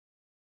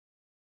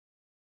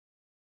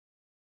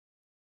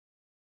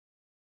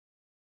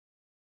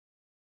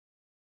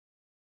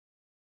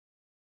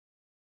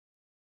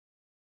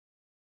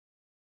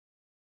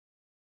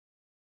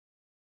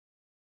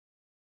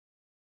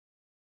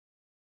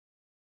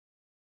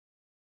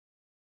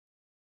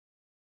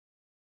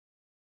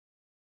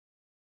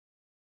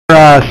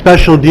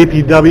special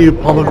DPW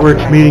Public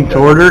Works meeting to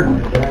order.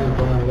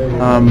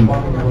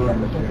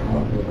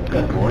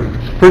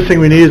 First thing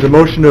we need is a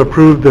motion to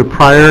approve the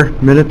prior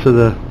minutes of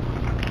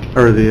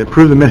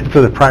approve the minutes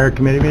of the prior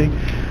committee meeting.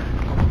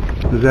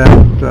 Is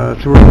that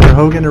Supervisor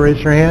Hogan to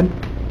raise her hand?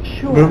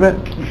 Sure. Move it.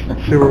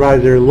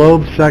 Supervisor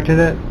Loeb, second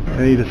it.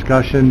 Any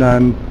discussion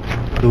on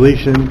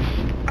deletions,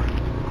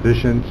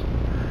 additions?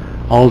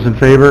 All those in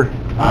favor?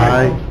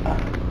 Aye.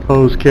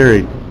 Opposed,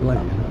 carried.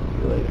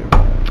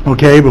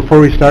 Okay,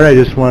 before we start, I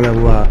just want to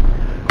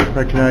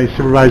recognize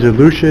Supervisor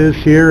Lucia is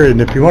here,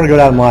 and if you want to go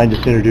down the line,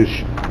 just introduce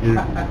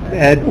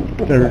Ed.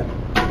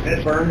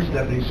 Ed Burns,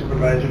 Deputy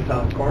Supervisor,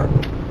 Town Court.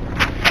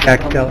 Jack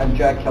Kelly. I'm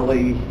Jack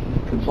Kelly,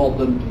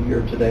 consultant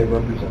here today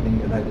representing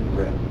United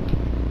Rail.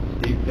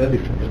 Steve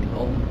Fitz,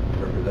 consultant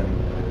representing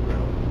United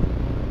Rail.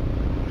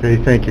 Okay,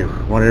 thank you.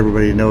 I want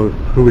everybody to know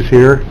who was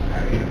here.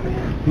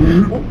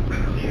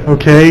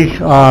 Okay,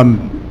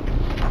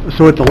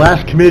 so at the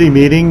last committee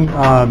meeting,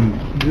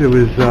 it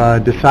was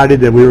decided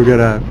that we were going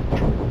to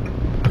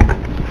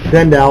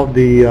send out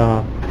the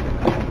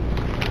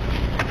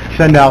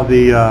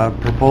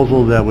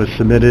proposal that was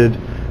submitted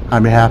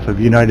on behalf of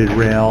United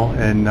Rail,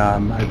 and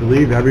I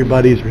believe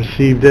everybody's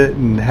received it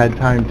and had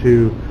time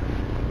to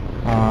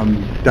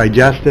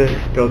digest it,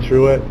 go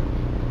through it.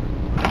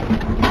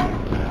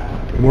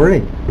 Good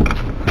morning.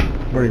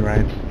 Good morning,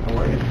 Ryan. How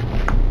are you?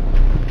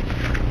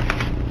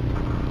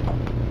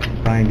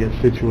 Ryan gets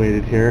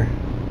situated here.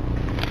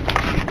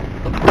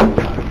 A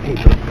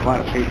lot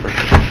of paper.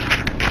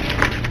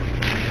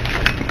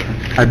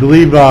 I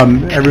believe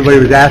everybody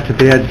was asked if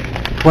they had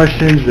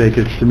questions, they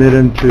could submit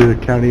them to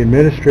the county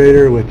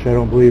administrator, which I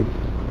don't believe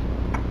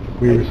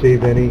we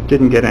received any.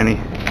 Didn't get any.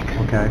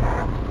 Okay.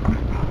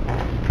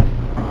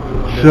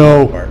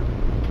 So,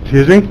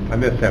 excuse me? I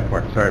missed that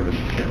part, sorry,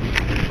 Mr. Chairman.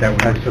 That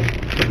was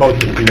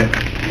supposed to submit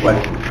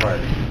questions prior.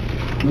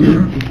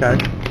 Okay.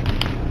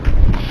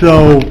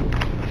 So,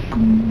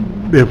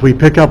 if we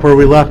pick up where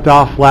we left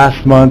off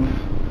last month,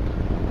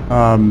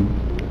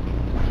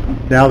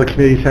 now the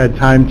committee's had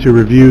time to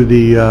review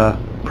the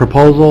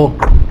proposal.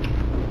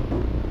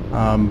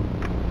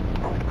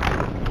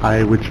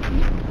 I would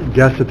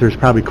guess that there's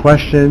probably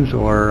questions,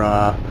 or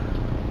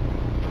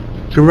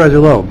Supervisor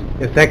Loeb.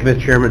 Yes, thank you,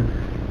 Mr. Chairman.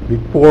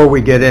 Before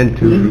we get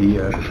into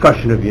the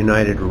discussion of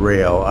United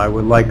Rail, I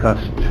would like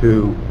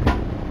the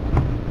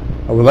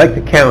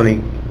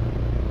county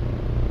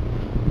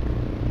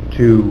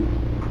to,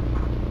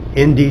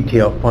 in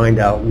detail, find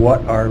out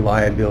what our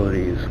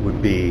liabilities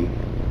would be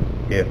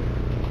if,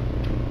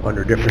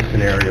 under different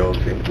scenarios,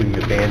 if we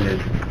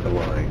abandoned the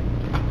line.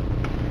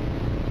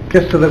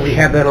 Just so that we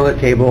have that on the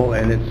table,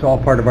 and it's all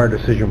part of our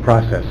decision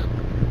process.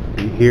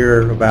 We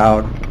hear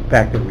about the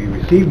fact that we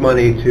receive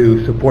money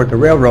to support the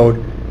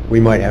railroad, we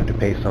might have to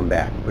pay some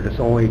back, but it's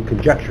only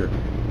conjecture.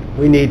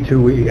 We need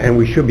to, and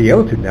we should be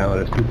able to now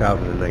that it's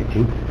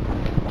 2019,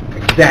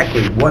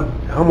 exactly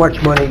how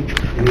much money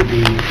it would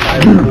be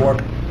liable for,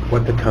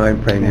 what the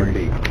time frame would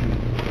be,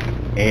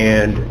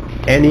 and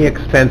any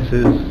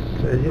expenses.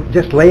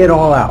 Just lay it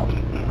all out.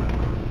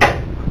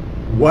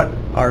 What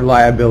our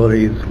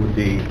liabilities would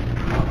be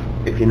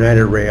if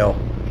United Rail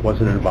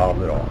wasn't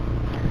involved at all.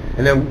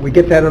 And then we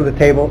get that on the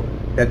table,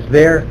 that's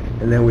there,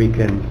 and then we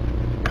can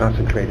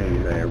concentrate on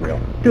United Rail.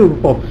 Do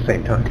both at the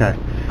same time. Okay.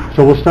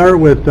 So we'll start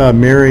with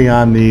Mary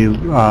on the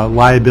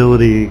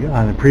liability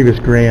on the previous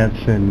grants,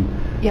 and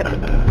Yep.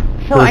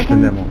 first,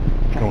 and then we'll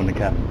go into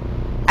Kevin.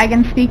 I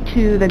can speak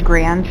to the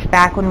grants.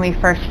 Back when we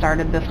first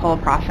started this whole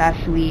process,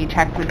 we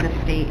checked with the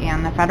state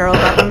and the federal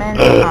government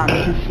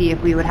to see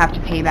if we would have to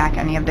pay back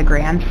any of the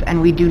grants,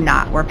 and we do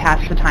not. We're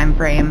past the time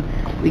frame.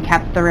 We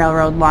kept the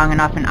railroad long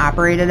enough and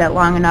operated it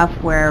long enough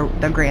where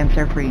the grants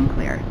are free and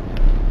clear.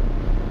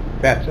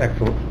 That's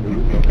excellent.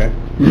 Okay.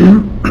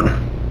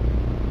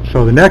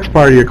 So the next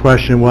part of your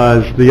question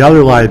was the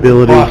other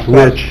liabilities,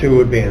 Cost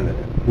to abandon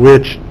it.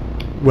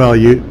 Well,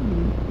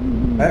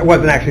 That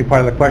wasn't actually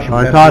part of the question.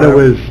 I thought it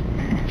was.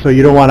 So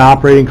you don't want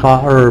operating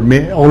cost or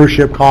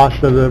ownership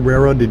costs of the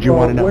railroad? Did you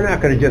want to know? We're not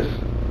going to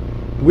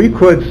we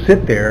could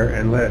sit there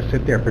and let it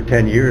sit there for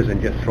 10 years and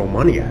just throw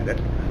money at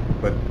it,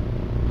 but...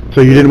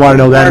 So you didn't want to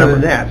know that Rather number?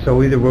 than that,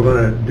 so either we're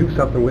going to do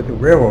something with it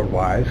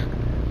railroad-wise,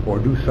 or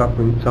do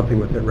something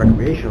with it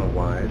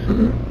recreational-wise,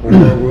 or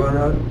we're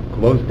going to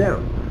close it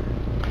down.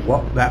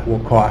 What that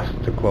will cost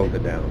to close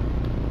it down.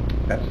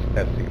 That's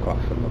the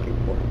cost I'm looking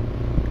for.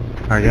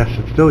 I guess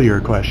it's still your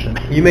question.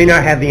 You may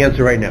not have the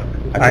answer right now.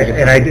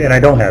 I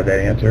don't have that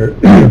answer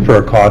for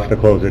a cost to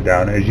close it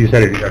down. As you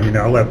said, I mean,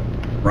 I'll let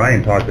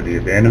Ryan talk to the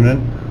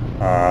abandonment.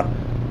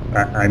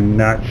 I'm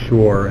not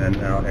sure, and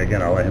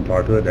again, I'll let him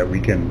talk to it, that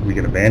we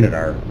can abandon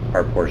our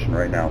portion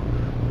right now,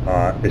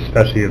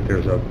 especially if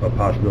there's a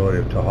possibility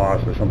of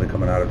Tajas or something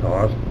coming out of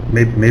Tajas.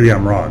 Maybe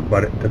I'm wrong,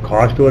 but the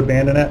cost to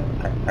abandon it,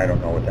 I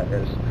don't know what that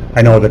is.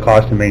 I know the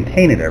cost to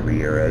maintain it every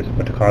year is,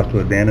 but the cost to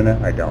abandon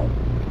it, I don't.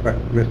 Right,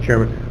 Mr.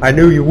 Chairman, I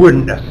knew you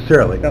wouldn't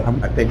necessarily. No.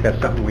 I think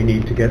that's something we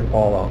need to get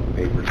all out in the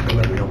papers so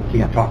that we don't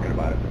keep talking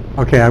about it.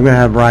 Okay, I'm going to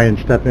have Ryan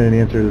step in and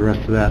answer the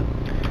rest of that.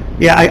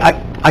 Yeah,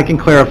 I can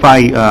clarify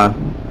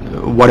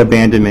what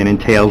abandonment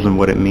entails and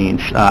what it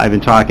means. I've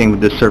been talking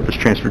with the Surface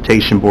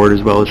Transportation Board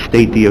as well as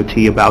State DOT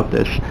about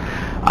this.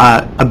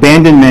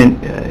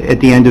 Abandonment, at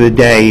the end of the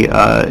day,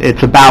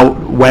 it's about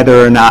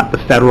whether or not the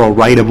federal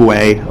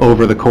right-of-way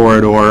over the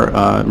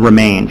corridor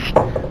remains.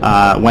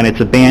 When it's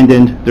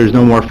abandoned, there's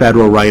no more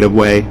federal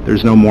right-of-way.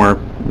 There's no more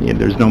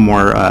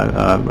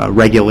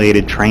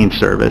regulated train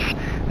service.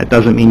 That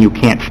doesn't mean you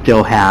can't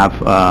still have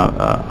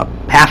a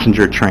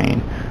passenger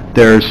train.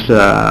 There's,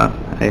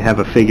 I have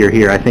a figure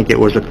here. I think it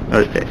was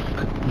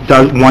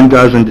 1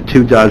 dozen to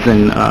 2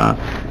 dozen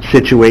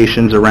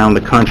situations around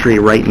the country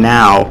right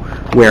now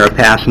where a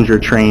passenger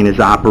train is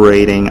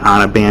operating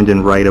on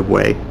abandoned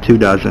right-of-way. 2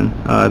 dozen,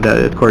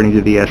 according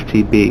to the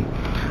STB.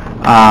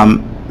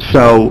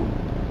 So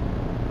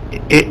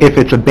if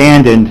it's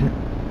abandoned,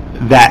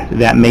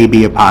 that may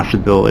be a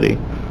possibility.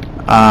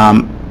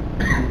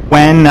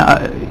 When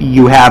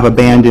you have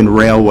abandoned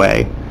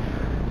railway,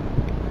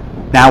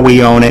 now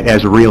we own it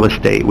as real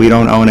estate. We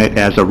don't own it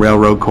as a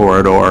railroad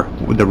corridor.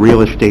 The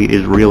real estate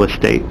is real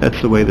estate.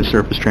 That's the way the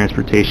Surface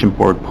Transportation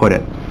Board put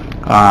it.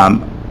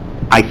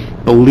 I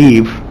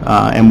believe,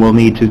 and we'll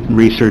need to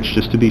research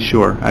just to be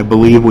sure, I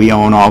believe we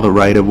own all the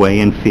right-of-way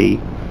and fee,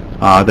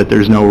 that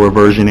there's no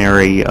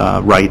reversionary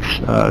rights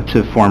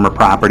to former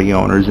property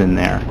owners in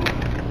there.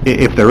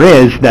 If there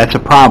is, that's a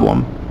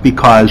problem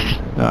because,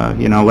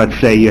 let's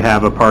say you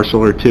have a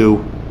parcel or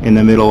two in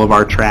the middle of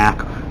our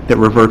track that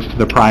reverts to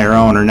the prior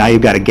owner. Now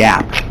you've got a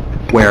gap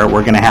where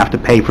we're going to have to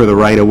pay for the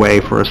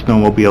right-of-way for a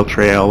snowmobile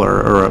trail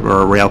or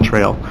a rail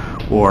trail,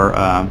 or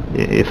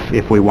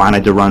if we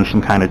wanted to run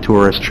some kind of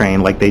tourist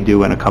train like they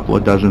do in a couple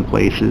of dozen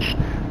places,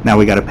 now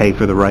we got to pay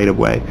for the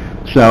right-of-way.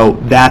 So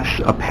that's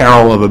a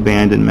peril of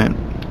abandonment,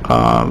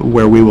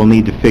 where we will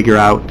need to figure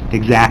out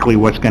exactly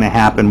what's going to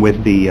happen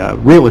with the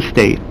real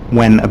estate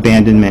when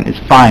abandonment is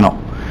final.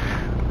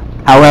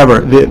 However,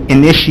 the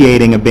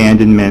initiating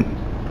abandonment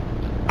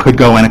could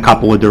go in a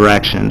couple of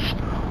directions.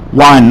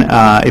 One,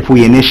 if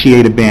we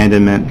initiate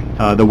abandonment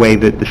the way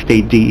that the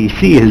state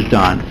DEC has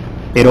done,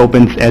 it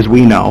opens, as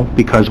we know,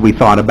 because we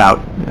thought about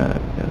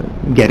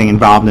getting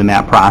involved in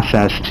that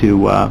process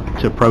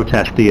to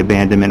protest the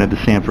abandonment of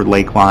the Sanford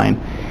Lake Line.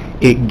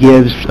 It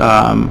gives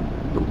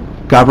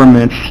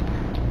governments,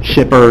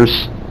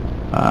 shippers,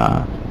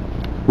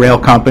 rail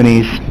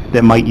companies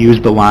that might use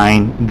the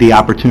line the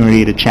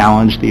opportunity to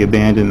challenge the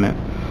abandonment.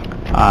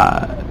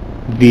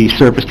 The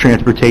Surface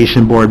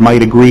Transportation Board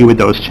might agree with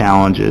those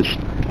challenges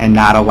and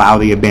not allow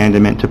the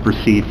abandonment to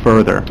proceed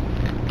further.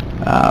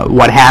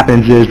 What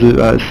happens is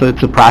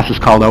it's a process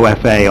called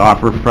OFA,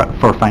 Offer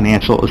for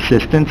Financial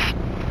Assistance,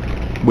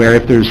 where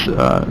if there's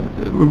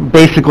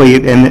basically,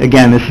 and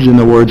again, this is in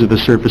the words of the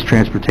Surface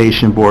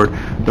Transportation Board,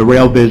 the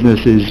rail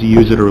business is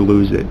use it or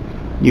lose it.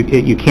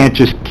 You can't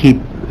just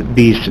keep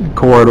these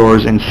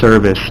corridors in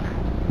service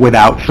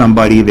without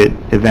somebody that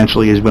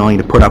eventually is willing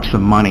to put up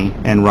some money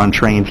and run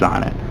trains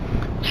on it.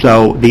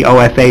 So the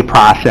OFA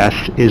process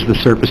is the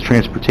Surface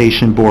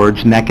Transportation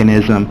Board's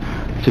mechanism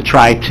to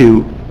try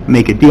to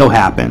make a deal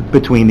happen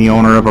between the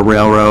owner of a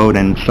railroad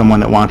and someone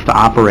that wants to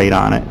operate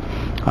on it,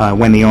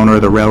 when the owner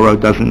of the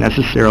railroad doesn't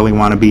necessarily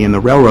want to be in the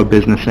railroad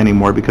business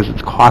anymore because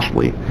it's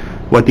costly.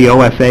 What the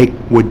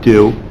OFA would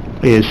do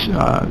is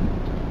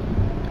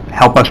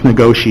help us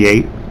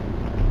negotiate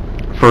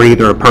for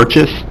either a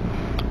purchase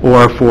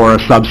or for a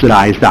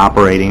subsidized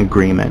operating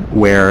agreement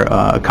where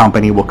a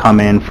company will come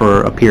in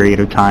for a period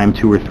of time,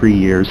 2 or 3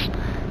 years,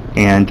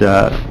 and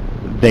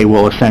they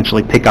will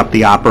essentially pick up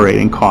the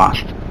operating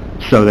cost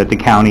so that the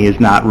county is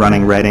not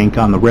running red ink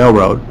on the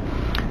railroad.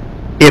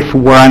 If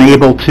we're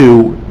unable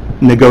to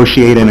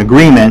negotiate an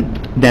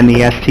agreement, then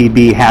the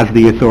STB has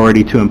the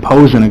authority to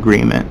impose an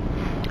agreement.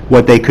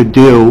 What they could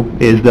do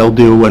is they'll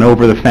do an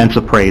over-the-fence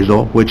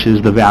appraisal, which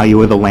is the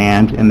value of the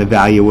land and the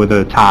value of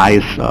the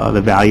ties,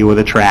 the value of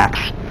the tracks,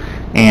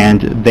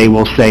 and they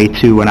will say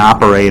to an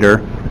operator,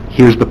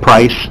 here's the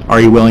price, are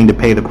you willing to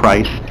pay the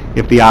price?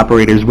 If the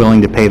operator is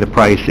willing to pay the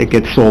price, it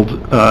gets sold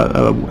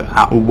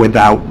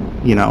without,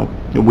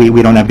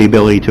 we don't have the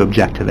ability to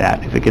object to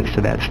that if it gets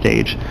to that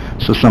stage.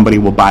 So somebody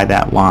will buy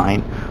that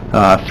line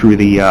through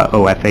the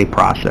OFA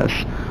process.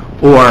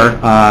 Or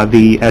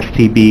the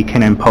STB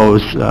can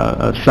impose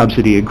a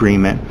subsidy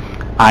agreement.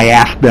 I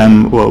asked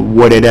them, well,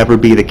 would it ever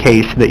be the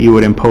case that you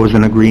would impose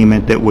an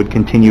agreement that would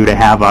continue to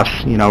have us,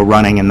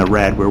 running in the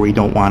red where we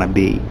don't want to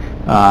be?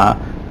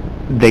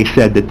 They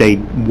said that they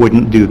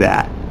wouldn't do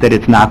that, that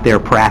it's not their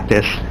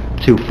practice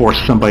to force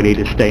somebody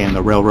to stay in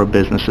the railroad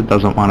business that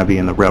doesn't want to be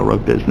in the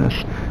railroad business.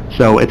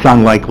 So it's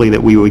unlikely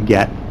that we would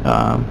get,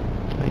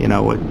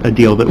 a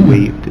deal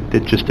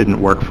that just didn't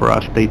work for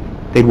us.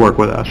 They'd work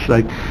with us.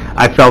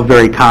 I felt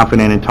very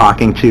confident in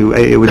talking to,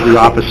 it was the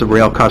Office of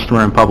Rail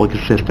Customer and Public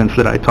Assistance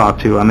that I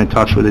talked to. I'm in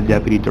touch with the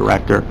Deputy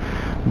Director.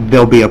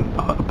 They'll be a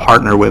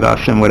partner with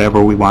us in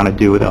whatever we want to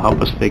do. They'll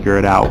help us figure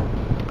it out.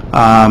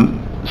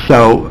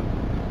 So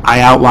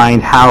I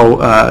outlined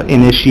how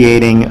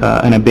initiating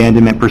an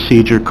abandonment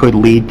procedure could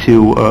lead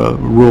to a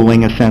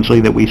ruling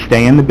essentially that we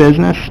stay in the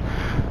business.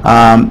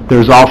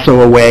 There's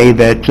also a way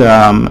that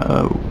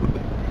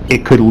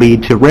it could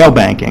lead to rail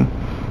banking.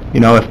 You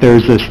know, if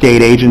there's a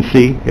state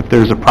agency, if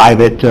there's a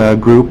private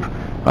group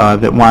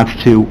that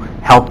wants to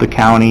help the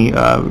county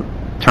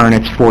turn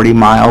its 40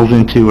 miles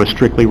into a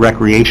strictly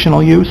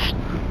recreational use,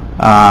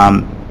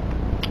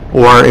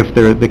 or if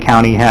the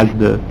county has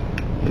the,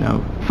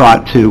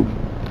 thought to,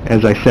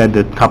 as I said,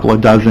 the couple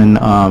of dozen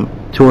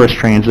tourist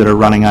trains that are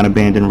running on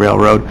abandoned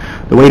railroad,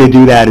 the way to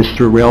do that is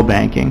through rail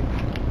banking.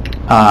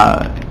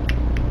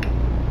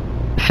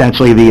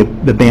 Essentially, the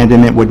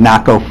abandonment would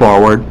not go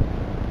forward.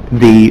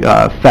 The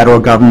federal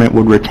government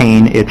would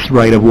retain its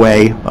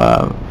right-of-way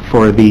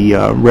for the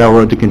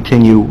railroad to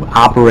continue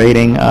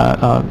operating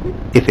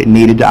if it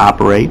needed to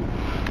operate.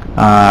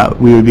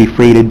 We would be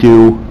free to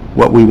do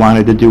what we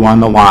wanted to do on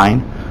the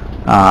line.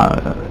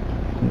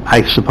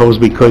 I suppose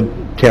we could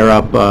tear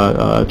up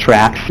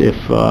tracks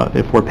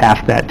if we're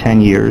past that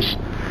 10 years.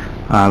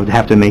 We'd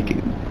have to make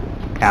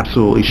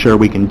absolutely sure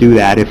we can do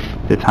that if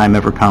the time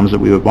ever comes that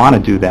we would want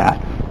to do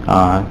that.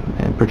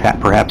 And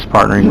perhaps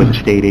partnering with a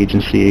state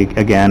agency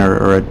again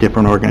or a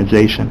different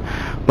organization.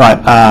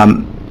 But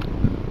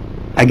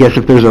I guess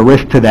if there's a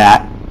risk to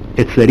that,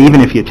 it's that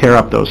even if you tear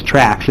up those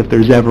tracks, if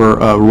there's ever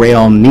a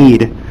rail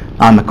need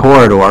on the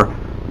corridor,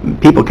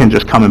 people can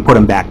just come and put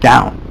them back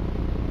down.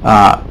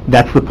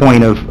 That's the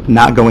point of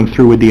not going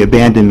through with the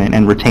abandonment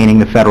and retaining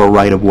the federal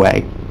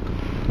right-of-way.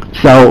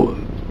 So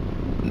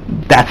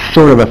that's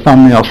sort of a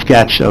thumbnail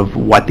sketch of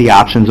what the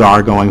options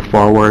are going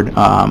forward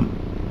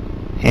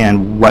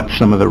and what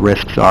some of the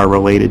risks are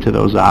related to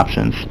those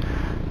options.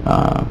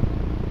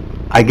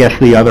 I guess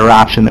the other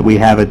option that we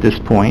have at this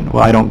point,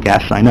 well, I don't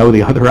guess, I know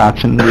the other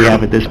option that we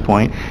have at this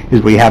point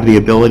is we have the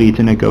ability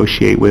to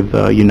negotiate with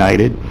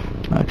United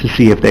to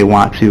see if they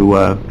want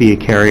to be a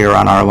carrier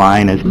on our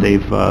line as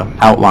they've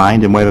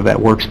outlined and whether that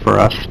works for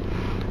us.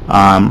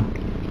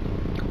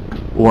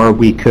 Or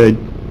we could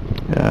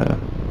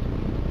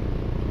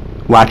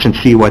watch and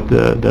see what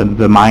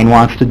the mine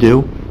wants to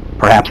do.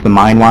 Perhaps the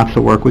mine wants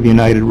to work with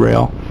United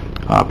Rail.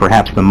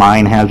 Perhaps the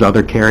mine has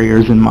other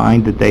carriers in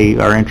mind that they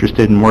are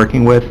interested in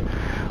working with.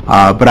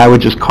 But I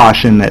would just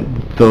caution that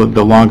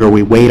the longer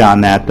we wait on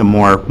that, the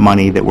more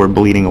money that we're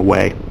bleeding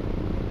away.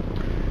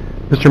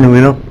 Mr.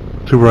 Merlino,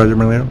 Supervisor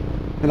Merlino.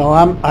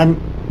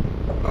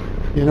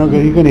 You're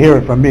going to hear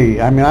it from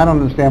me. I mean, I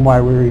don't understand why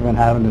we're even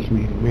having this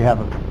meeting. We have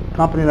a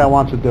company that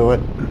wants to do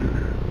it.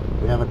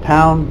 We have a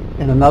town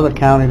in another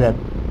county that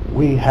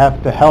we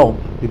have to help,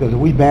 because if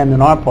we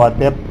abandon our part,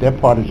 their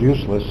part is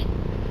useless.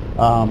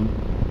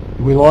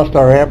 We lost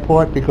our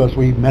airport because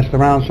we messed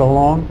around so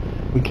long.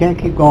 We can't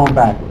keep going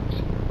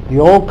backwards. The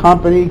old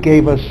company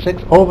gave us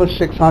over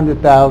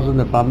 $600,000,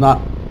 if I'm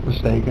not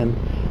mistaken,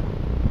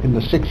 in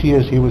the 6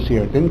 years he was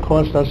here. It didn't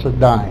cost us a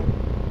dime.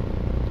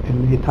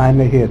 In the time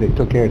they're here, they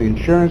took care of the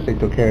insurance, they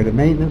took care of the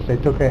maintenance, they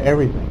took care of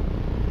everything.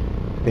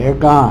 They're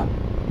gone.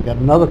 We got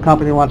another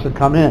company who wants to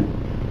come in.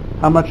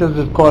 How much has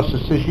it cost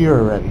us this year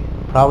already?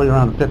 Probably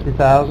around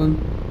 $50,000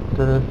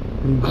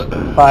 in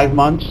 5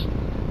 months.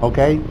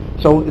 Okay,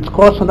 so it's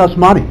costing us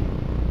money.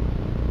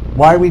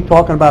 Why are we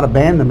talking about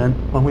abandonment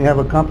when we have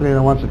a company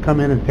that wants to come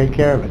in and take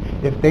care of it?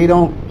 If they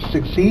don't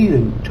succeed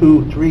in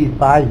 2, 3,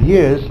 5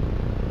 years,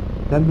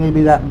 then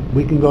maybe that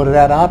we can go to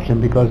that option,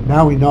 because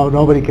now we know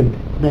nobody can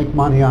make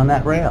money on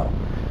that rail.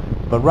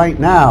 But right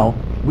now,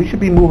 we should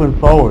be moving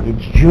forward.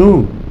 It's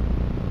June.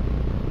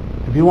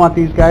 If you want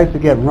these guys to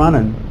get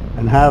running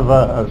and have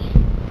a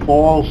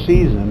fall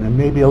season and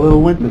maybe a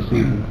little winter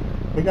season,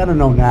 they got to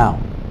know now.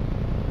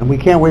 And we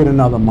can't wait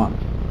another month.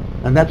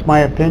 And that's my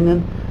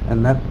opinion,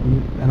 and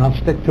I'll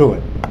stick to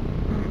it.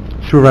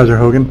 Supervisor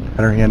Hogan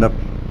had her hand up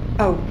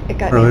Oh, it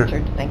got earlier.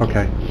 answered. Thank you.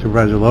 Okay.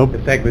 Supervisor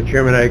Loeb? Thank you,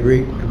 Chairman. I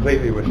agree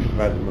completely with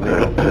Supervisor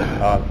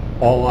Molino.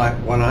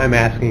 What I'm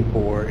asking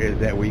for is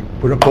that we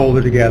put a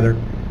folder together,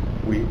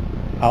 we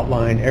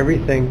outline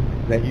everything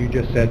that you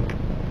just said,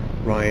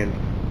 Ryan,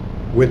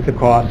 with the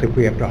cost if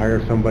we have to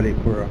hire somebody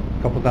for a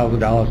couple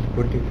 $1,000s to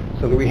put it,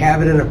 so that we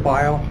have it in a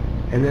file,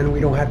 and then we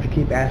don't have to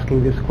keep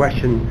asking this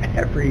question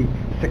every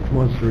 6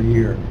 months or a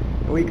year.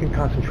 And we can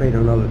concentrate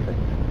on other things.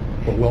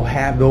 But we'll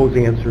have those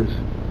answers,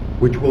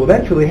 which will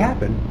eventually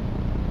happen,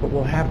 but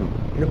we'll have them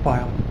in a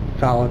file,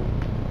 solid.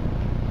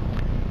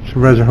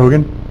 Supervisor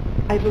Hogan?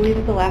 I believe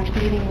at the last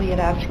meeting we had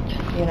asked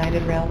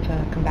United Rail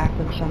to come back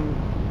with some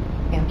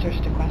answers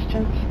to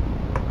questions.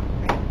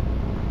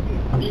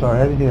 I'm sorry,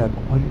 I didn't hear that.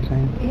 What are you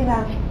saying? We had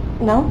asked,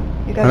 no?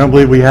 You guys I don't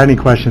believe we had any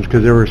questions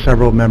because there were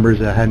several members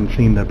that hadn't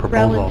seen the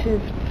proposal.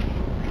 Relative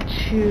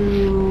to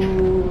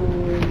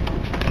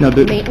No,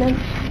 maintenance?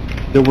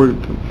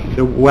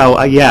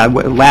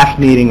 Last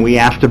meeting we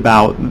asked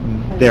about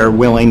their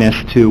willingness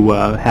to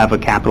have a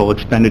capital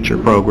expenditure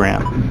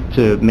program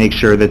to make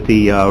sure that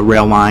the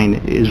rail line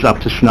is up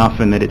to snuff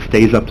and that it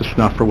stays up to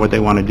snuff for what they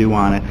want to do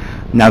on it.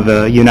 Now,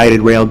 the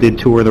United Rail did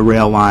tour the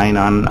rail line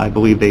on, I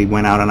believe they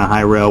went out on a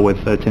high rail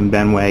with Tim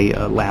Benway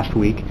last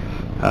week,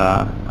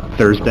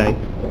 Thursday.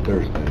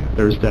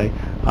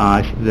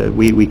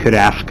 We could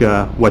ask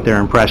what their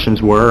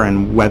impressions were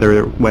and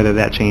whether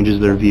that changes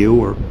their view,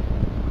 or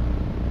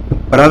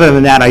But other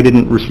than that, I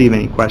didn't receive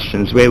any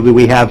questions.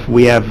 We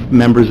have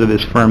members of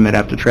this firm that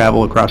have to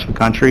travel across the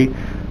country.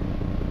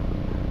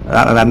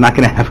 I'm not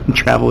going to have them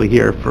travel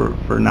here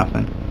for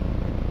nothing.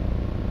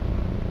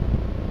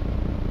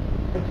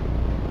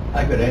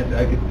 I could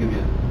give you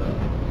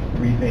a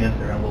brief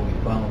answer on what we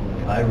found on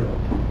the high road.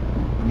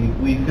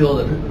 We feel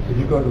that... Could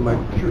you go to my...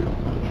 Sure.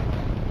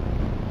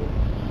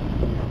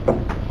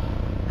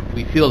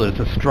 We feel that it's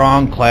a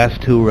strong Class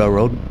 2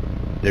 railroad.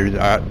 There's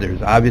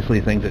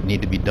obviously things that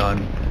need to be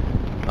done.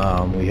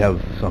 We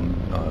have some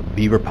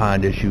beaver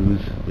pond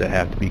issues that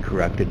have to be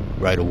corrected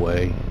right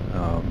away.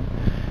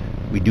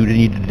 We do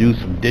need to do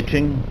some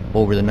ditching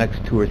over the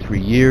next 2 or 3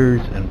 years,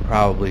 and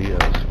probably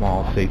a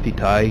small safety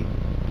tie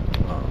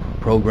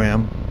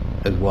program,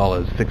 as well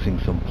as fixing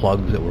some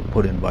plugs that were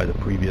put in by the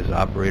previous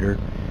operator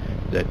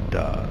that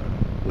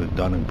was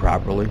done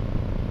improperly.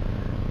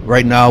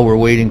 Right now, we're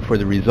waiting for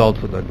the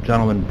results with a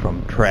gentleman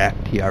from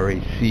TRAC,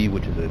 T-R-A-C,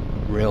 which is a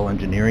rail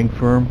engineering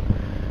firm,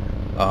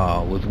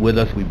 was with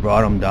us. We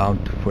brought him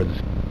down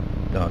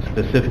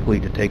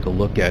specifically to take a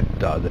look at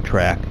the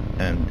track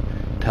and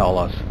tell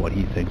us what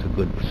he thinks a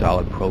good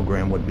solid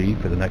program would be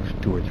for the next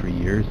 2 or 3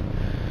 years.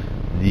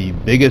 The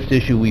biggest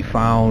issue we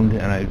found,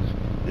 and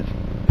it's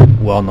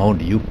well known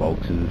to you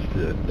folks, is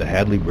the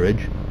Hadley Bridge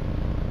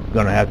is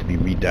going to have to be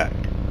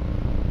redecked.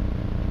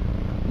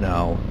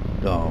 Now,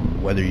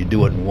 whether you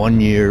do it in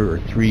 1 year or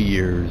 3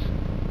 years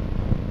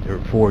or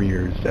 4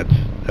 years,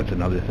 that's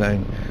another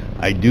thing.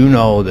 I do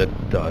know that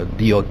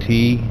DOT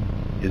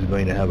is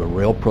going to have a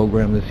rail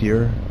program this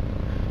year.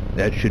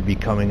 That should be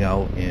coming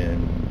out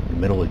in the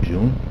middle of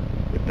June,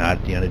 if not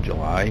at the end of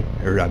July,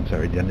 or I'm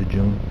sorry, the end of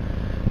June.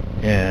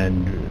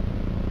 And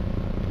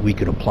we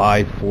could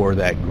apply for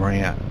that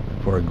grant,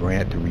 for a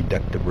grant to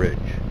redeck the bridge.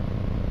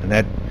 And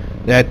that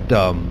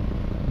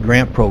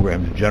grant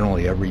program is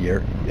generally every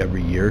year.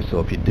 So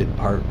if you did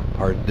part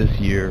this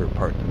year,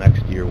 part the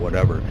next year,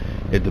 whatever,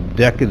 the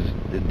deck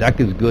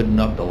is good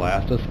enough to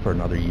last us for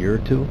another year or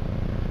two.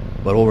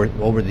 But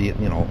over the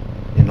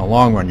in the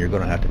long run, you're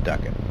going to have to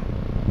deck it.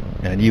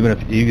 And even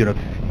if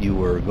you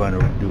were going to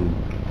do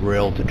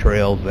rail to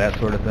trails, that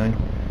sort of thing,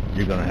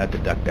 you're going to have to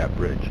deck that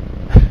bridge.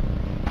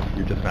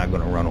 You're just not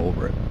going to run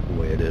over it the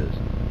way it is.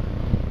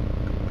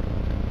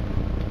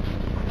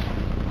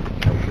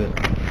 That's it.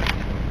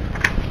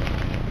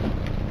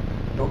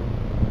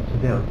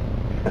 Sit down.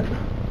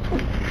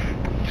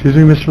 Excuse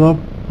me, Mr. Loeb?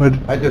 What?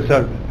 I just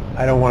said,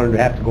 I don't want him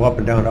to have to go up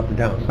and down, up and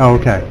down. Oh,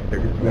 okay. They're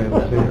just going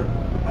to sit here.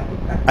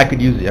 I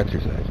could use the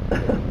exercise.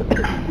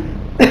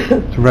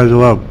 Supervisor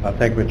Loeb?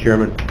 Thank you, Mr.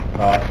 Chairman.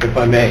 If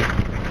I may,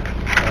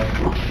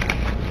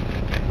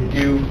 did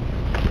you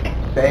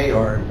say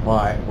or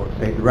imply or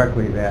say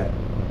directly that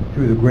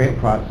through the grant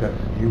process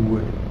you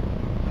would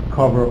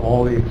cover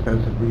all the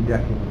expensive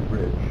redecking of the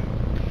bridge?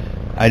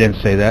 I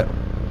didn't say that.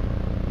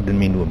 Didn't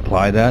mean to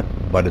imply that,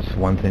 but it's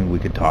one thing we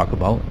could talk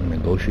about and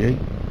negotiate.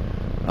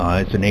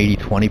 It's an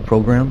 80-20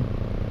 program,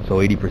 so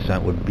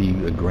 80% would be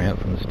a grant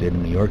from the state of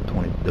New York,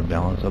 the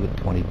balance of it,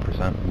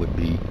 20% would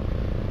be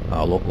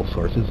local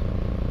sources.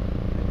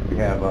 Do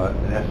you have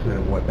an estimate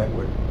of what that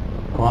would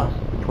cost,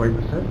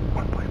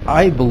 20%?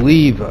 I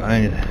believe,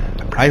 I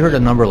heard a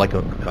number like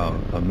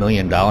 $1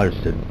 million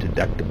to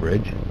deck the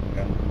bridge.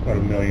 Yeah, about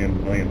 $1 million,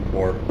 $1.4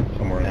 million,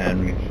 somewhere in that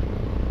range.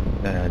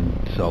 And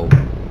so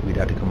we'd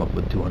have to come up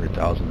with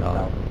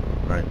 $200,000,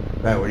 right?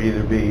 That would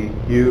either be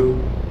you,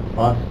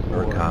 us,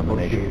 Or a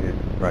combination,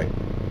 negotiated. right.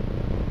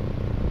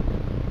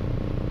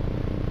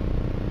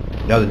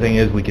 The other thing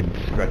is we could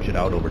stretch it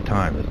out over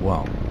time as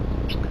well.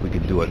 We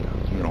could do it,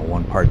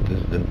 one part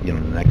the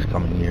next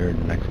coming year,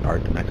 the next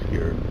part the next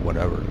year,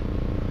 whatever.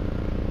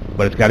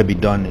 But it's got to be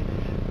done.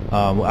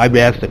 I've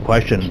asked a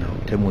question.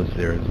 Tim was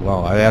there as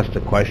well. I asked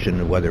a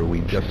question whether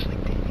we just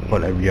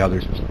put every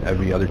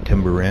other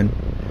timber in,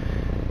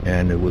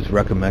 and it was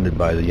recommended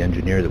by the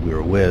engineer that we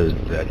were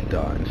with that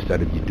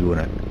instead of you doing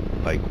it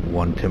like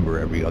one timber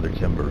every other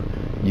timber,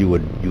 you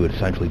would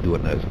essentially do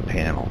it as a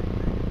panel.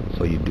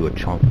 So you do a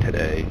chunk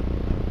today,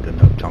 then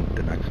a chunk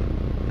the next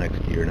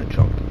year, and a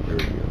chunk the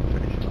third year,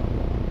 finish it all.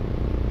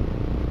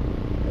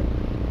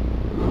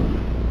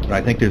 But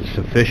I think there's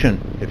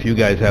sufficient. If you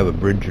guys have a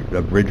bridge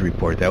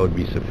report, that would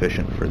be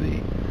sufficient for the,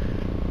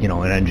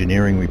 an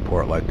engineering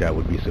report like that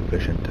would be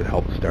sufficient to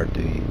help start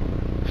the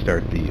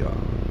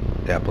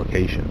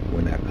application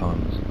when that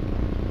comes.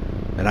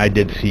 And I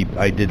did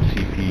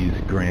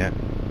CP's grant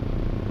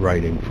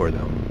writing for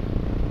them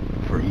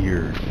for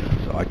years,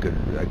 so I could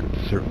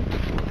certainly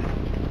afford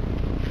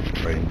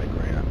writing the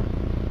grant.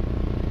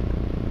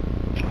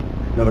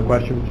 Another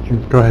question, Mr.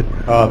 Chairman? Go ahead.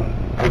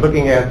 I'm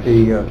looking at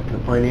the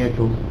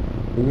financials,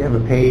 and you have a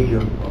page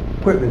of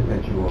equipment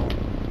that you own,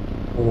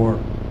 or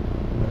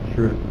I'm not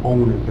sure if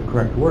own is the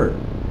correct word,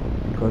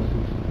 because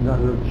it's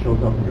none of it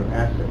shows up in your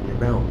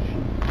balance sheet.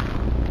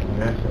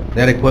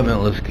 That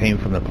equipment list came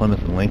from the Plymouth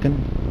and Lincoln,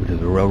 which is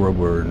a railroad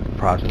we're in the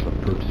process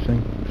of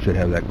purchasing. Should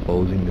have that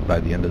closing by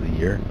the end of the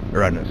year,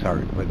 by the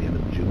end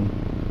of June.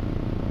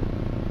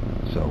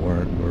 So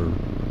we're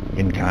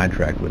in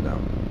contract with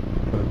them.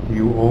 Do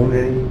you own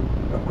any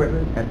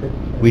equipment at this?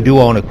 We do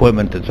own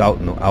equipment that's out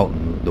in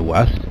the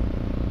west,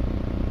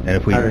 and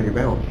if we... Not on your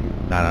balance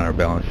sheet? Not on our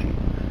balance sheet.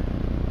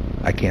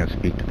 I can't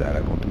speak to that.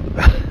 I don't do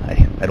the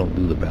I don't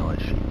do the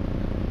balance sheet.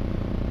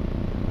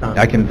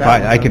 I can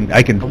find. A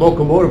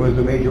locomotive is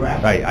a major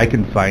asset. Right, I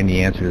can find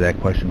the answer to that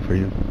question for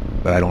you,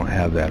 but I don't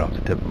have that off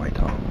the tip of my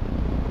tongue.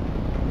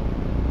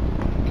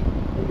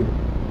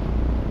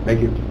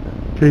 Thank you.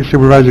 Okay,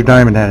 Supervisor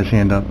Diamond had his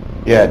hand up.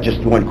 Yeah, just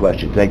one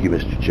question. Thank you,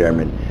 Mr.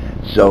 Chairman.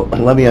 So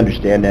let me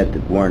understand that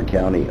Warren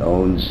County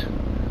owns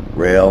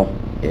rail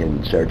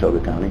in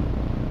Saratoga County?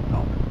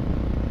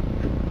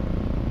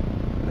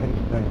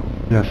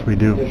 Yes, we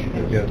do.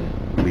 Yes.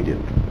 We do.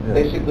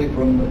 Basically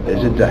from the...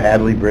 Is it the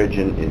Hadley Bridge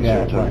in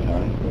Yeah, Saratoga right.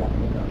 County?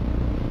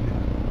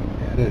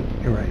 Yeah, it is,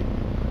 you're right.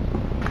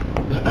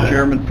 Mr.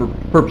 Chairman, for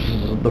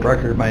purposes of the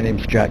record, my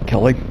name's Jack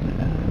Kelly,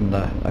 and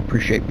I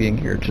appreciate being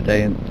here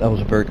today, and that was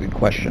a very good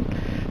question.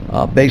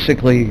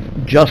 Basically,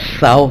 just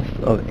south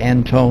of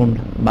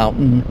Antone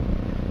Mountain,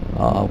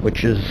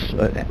 which is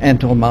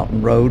Antone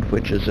Mountain Road,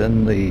 which is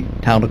in the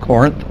town of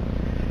Corinth.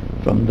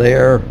 From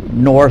there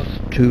north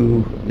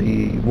to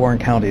the Warren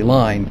County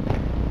line,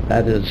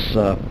 that is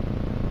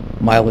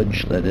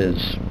mileage that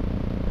is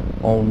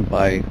owned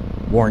by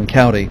Warren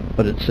County,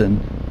 but it's in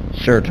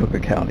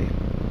Saratoga County.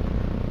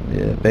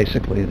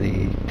 Basically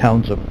the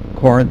towns of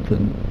Corinth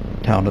and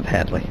town of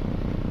Hadley.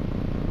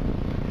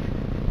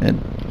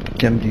 And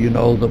Tim, do you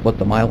know what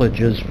the mileage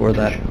is for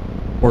that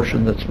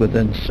portion that's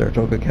within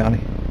Saratoga County?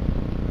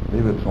 I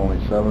believe it's only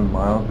 7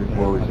 miles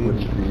before we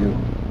switch to you.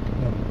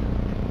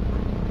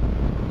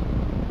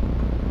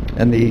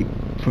 And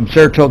from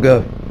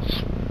Saratoga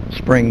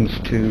Springs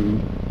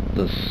to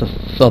the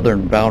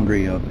southern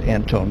boundary of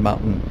Antone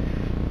Mountain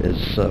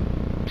is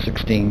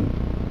 16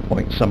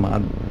 point some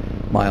odd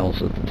miles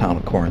that the town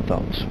of Corinth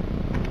owns.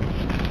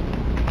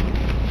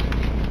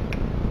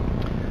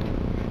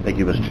 Thank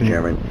you, Mr.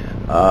 Chairman.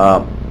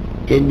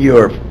 In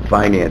your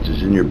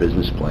finances, in your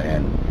business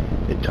plan,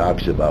 it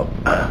talks about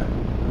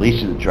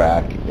leasing the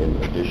track and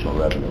additional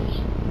revenues.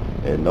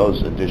 And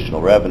those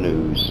additional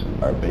revenues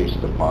are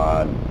based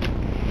upon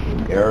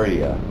an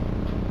area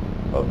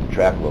of the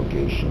track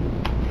location,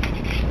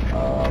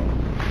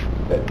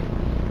 that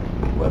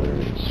whether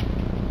it's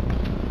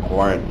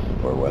Corinth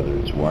or whether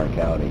it's Warren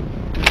County,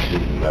 is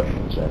seeking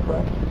revenue. Is that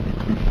correct?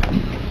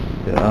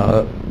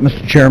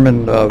 Mr.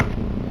 Chairman,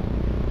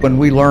 when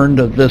we learned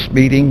of this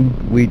meeting,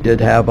 we did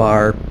have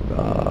our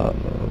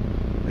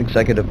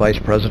Executive Vice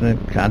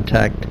President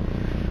contact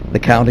the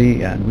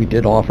county, and we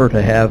did offer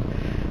to have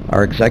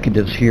our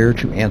executives here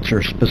to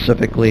answer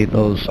specifically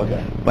those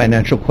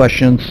financial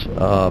questions.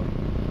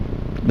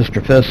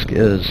 Mr. Fisk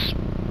is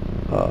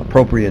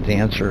appropriate to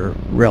answer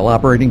rail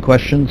operating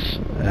questions,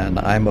 and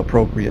I'm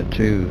appropriate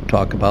to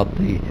talk about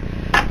the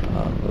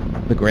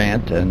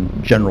grant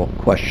and general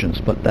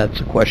questions, but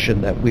that's a question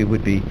that we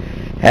would be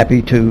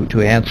happy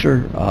to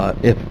answer.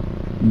 If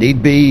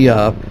need be,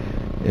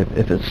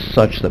 if it's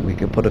such that we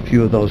could put a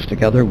few of those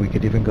together, we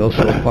could even go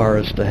so far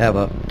as to have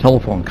a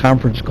telephone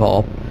conference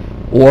call,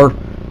 or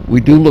we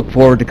do look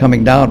forward to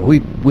coming down.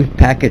 We've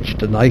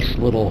packaged a nice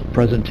little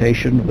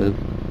presentation with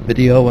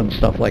video and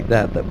stuff like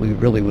that we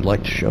really would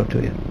like to show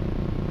to you.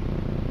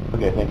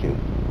 Okay, thank you.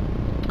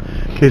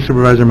 Okay,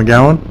 Supervisor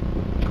McGowan?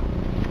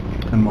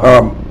 And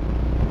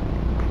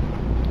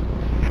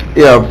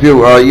Yeah, if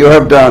you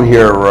have down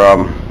here,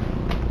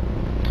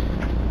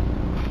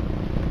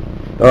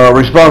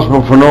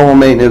 responsible for normal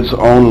maintenance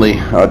only,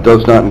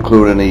 does not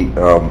include any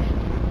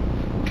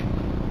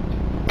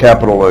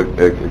capital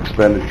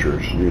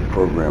expenditures in your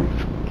program.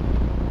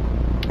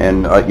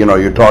 And,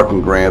 you're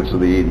talking grants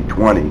of the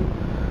 80-20.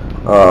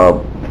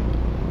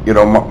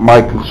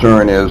 My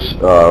concern is,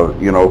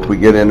 if we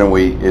get in and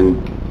we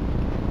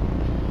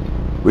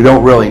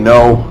don't really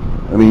know.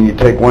 I mean, you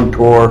take one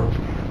tour,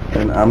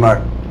 and I'm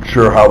not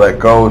sure how that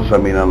goes. I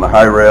mean, on the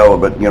high rail,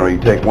 but, you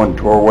take one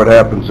tour. What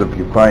happens if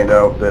you find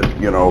out that,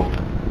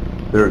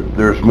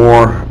 there's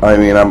more? I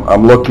mean,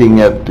 I'm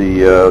looking at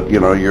the,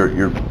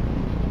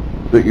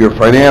 your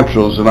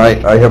financials, and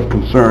I have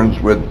concerns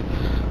with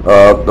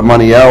the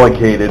money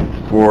allocated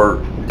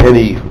for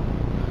any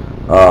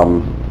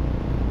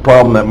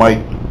problem that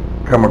might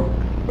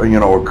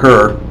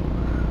occur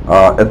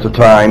at the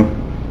time.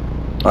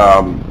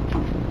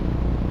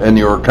 And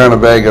you're kind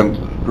of vague and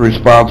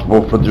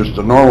responsible for just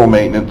the normal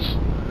maintenance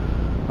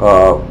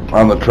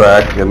on the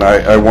track, and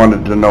I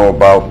wanted to know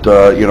about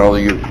the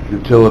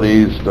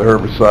utilities, the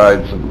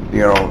herbicides, and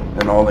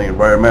and all the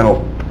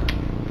environmental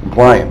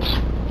compliance.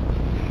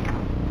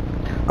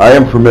 I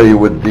am familiar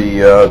with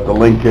the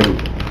Lincoln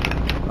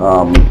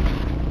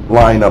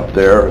line up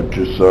there.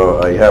 Just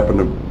I happen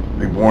to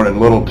be born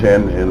in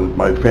Littleton, and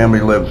my family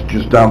lives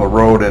just down the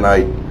road, and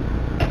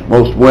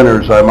most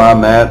winters I'm on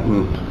that,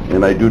 and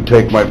I do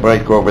take my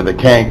bike over the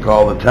Kank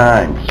all the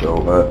time.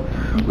 So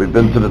we've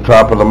been to the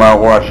top of the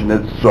Mount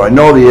Washington, so I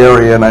know the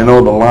area and I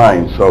know the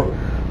line. So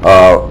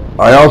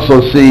I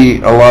also see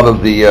a lot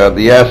of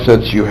the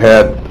assets you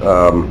had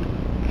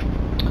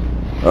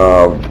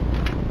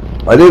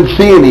I didn't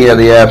see any of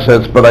the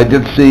assets, but I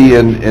did see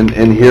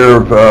and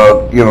hear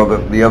of, you know,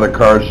 the other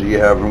cars that you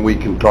have, and we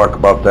can talk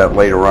about that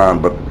later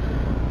on. But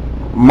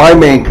my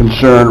main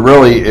concern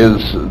really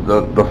is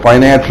the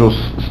financial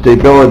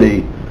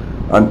stability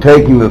on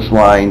taking this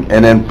line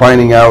and then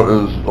finding out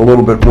is a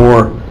little bit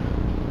more,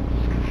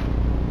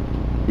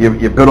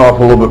 you bit off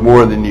a little bit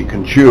more than you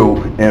can chew,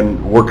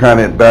 and we're kind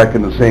of back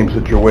in the same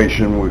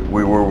situation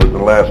we were with the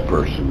last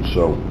person,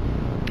 so.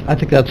 I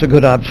think that's a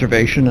good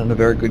observation and a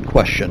very good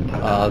question.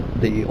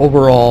 The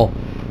overall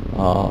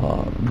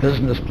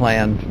business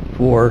plan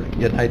for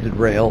United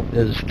Rail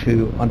is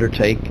to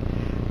undertake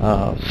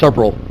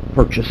several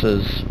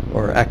purchases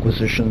or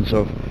acquisitions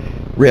of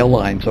rail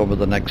lines over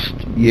the next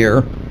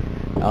year.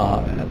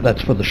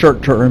 That's for the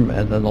short term,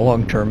 and then the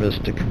long term is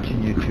to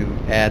continue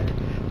to add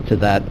to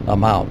that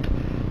amount.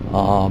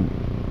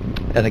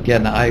 And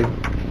again,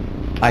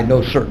 I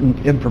know certain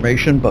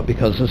information, but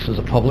because this is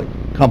a public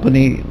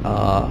company,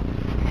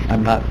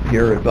 I'm not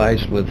here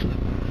advised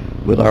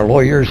with our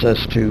lawyers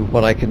as to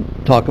what I can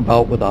talk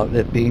about without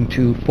it being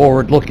too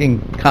forward-looking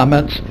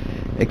comments,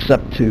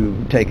 except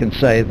to take and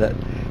say that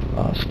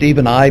Steve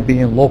and I,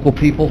 being local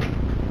people,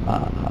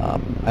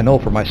 I know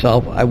for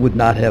myself, I would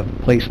not have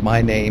placed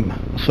my name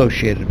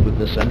associated with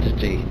this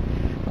entity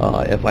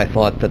if I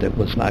thought that it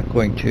was not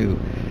going to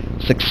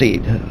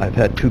succeed. I've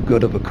had too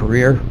good of a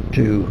career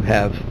to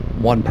have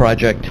one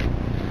project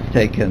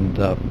take and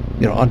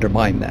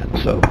undermine that.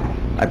 So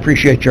I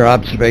appreciate your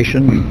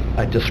observation.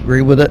 I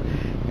disagree with it,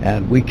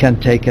 and we can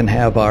take and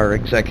have our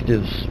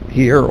executives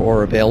here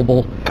or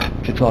available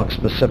to talk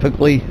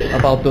specifically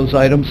about those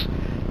items.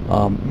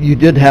 You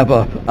did have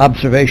an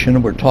observation,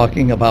 and we're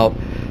talking about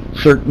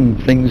certain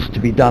things to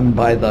be done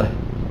by the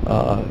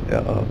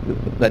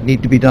that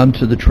need to be done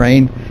to the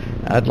train.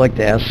 I'd like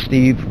to ask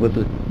Steve, with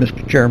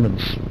Mr.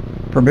 Chairman's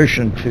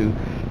permission, to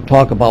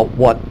talk about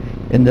what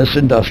in this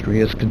industry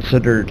is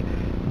considered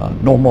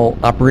normal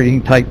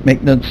operating type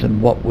maintenance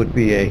and what would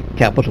be a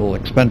capital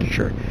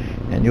expenditure.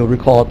 And you'll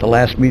recall at the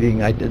last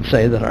meeting I did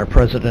say that our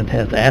president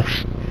has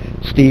asked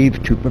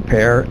Steve to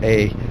prepare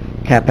a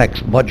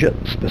CapEx budget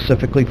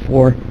specifically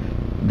for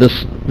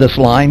this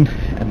line,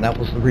 and that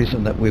was the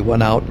reason that we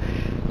went out.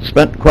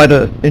 Spent quite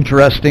an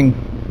interesting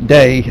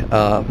day,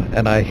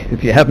 and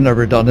if you haven't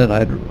ever done it,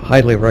 I'd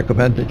highly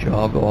recommend that you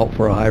all go out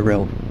for a high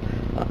rail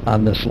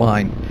on this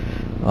line.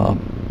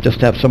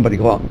 Just have somebody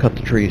go out and cut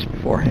the trees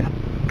beforehand.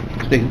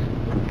 Steve?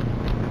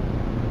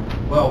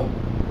 Well,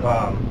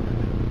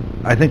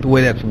 I think the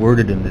way that's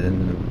worded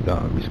in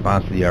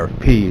response to the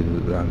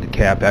RFP is on the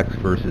CapEx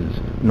versus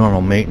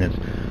normal maintenance.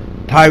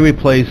 Tie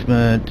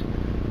replacement,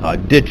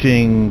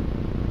 ditching,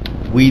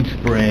 weed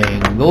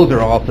spraying, those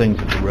are all things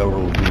that the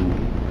railroad will do,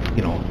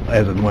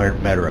 as a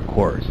matter of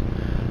course.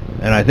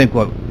 And I think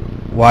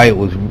why it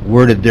was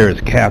worded there as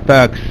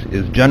CapEx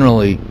is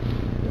generally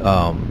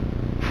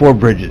for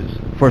bridges,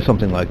 for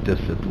something like this,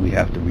 that we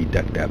have to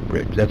redeck that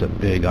bridge. That's a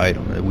big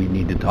item that we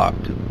need to talk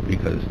to,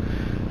 because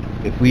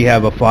if we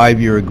have a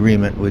 5-year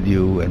agreement with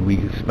you and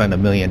we spend $1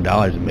 million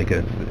and make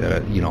it,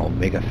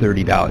 make a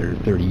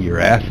 $30-year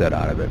asset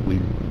out of it, we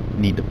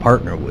need to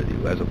partner with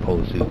you as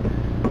opposed to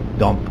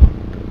dump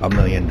 $1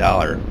 million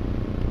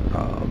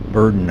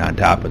burden on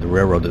top of the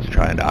railroad that's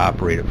trying to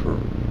operate it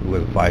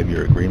with a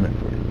 5-year agreement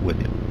with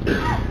you.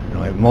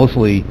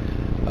 Mostly,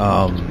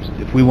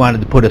 if we wanted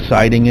to put a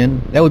siding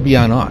in, that would be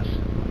on us.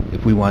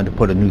 If we wanted to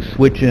put a new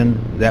switch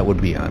in, that would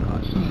be on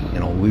us.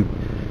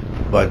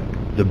 But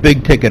the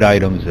big ticket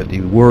items that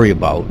you worry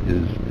about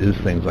is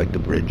things like the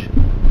bridge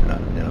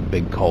and a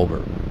big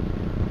culvert,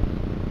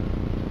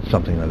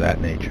 something of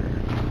that nature.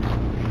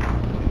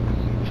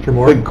 Mr.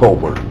 Moore? Big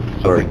culvert,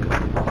 sorry.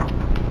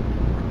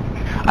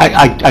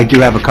 I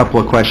do have a couple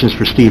of questions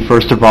for Steve.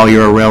 First of all,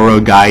 you're a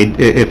railroad guy.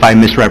 If I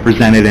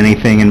misrepresented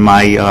anything in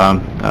my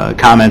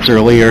comments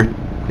earlier,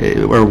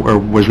 or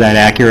was that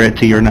accurate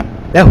to your...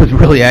 That was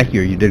really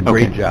accurate. You did a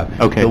great job.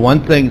 Okay. The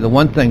one thing,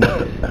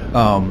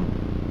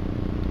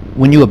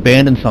 when you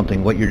abandon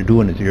something, what you're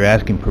doing is you're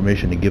asking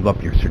permission to give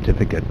up your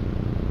certificate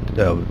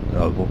of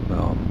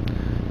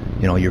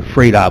your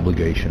freight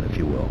obligation, if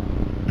you will.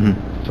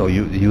 Mm-hmm. So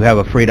you have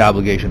a freight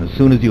obligation. As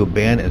soon as you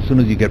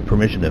get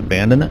permission to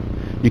abandon it,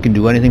 you can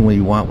do anything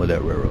you want with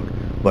that railroad.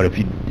 But if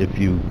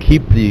you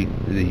keep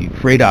the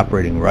freight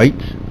operating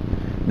rights,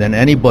 then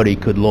anybody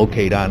could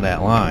locate on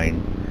that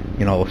line,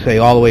 say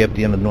all the way up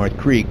the end of North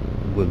Creek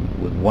with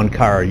one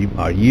car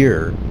a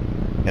year,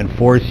 and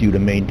force you to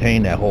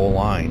maintain that whole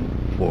line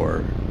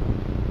for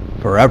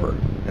forever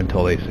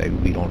until they say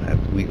we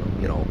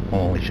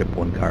only ship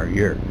one car a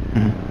year.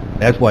 Mm-hmm.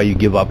 That's why you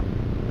give up,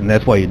 and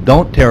that's why you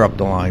don't tear up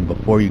the line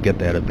before you get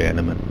that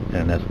abandonment,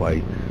 and that's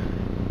why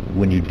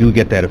when you do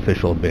get that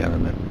official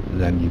abandonment,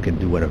 then you can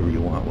do whatever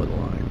you want with the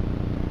line.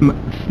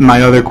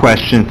 My other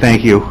question,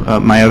 thank you.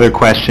 My other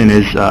question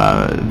is,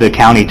 the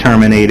county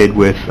terminated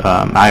with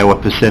Iowa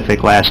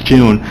Pacific last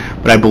June,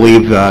 but I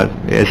believe,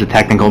 as a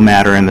technical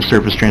matter in the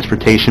Surface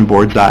Transportation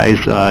Board's eyes,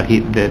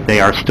 that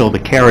they are still the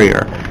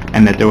carrier,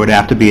 and that there would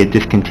have to be a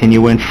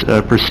discontinuance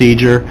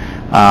procedure,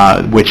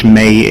 which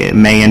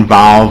may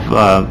involve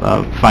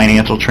a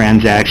financial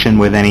transaction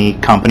with any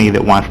company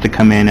that wants to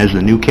come in as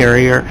a new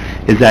carrier.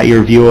 Is that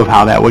your view of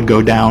how that would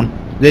go down?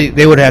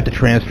 They would have to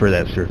transfer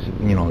that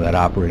that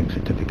operating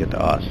certificate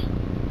to us.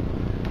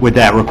 Would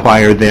that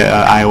require the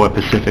Iowa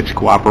Pacific's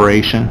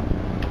cooperation?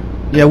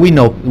 Yeah, we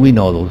know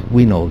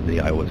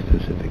the Iowa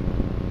Pacific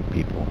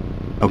people.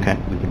 Okay.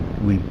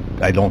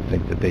 I don't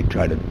think that they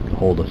try to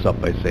hold us up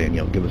by saying,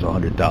 give us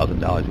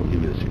 $100,000, we'll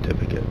give you the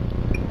certificate.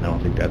 I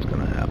don't think that's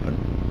going to happen.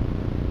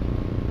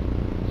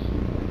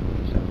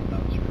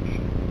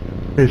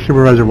 Okay,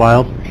 Supervisor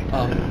Wild?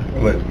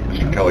 Let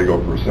Mr. Kelly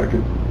go for a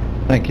second.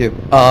 Thank you.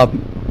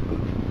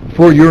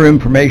 For your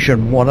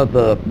information, one of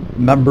the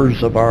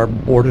members of our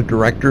board of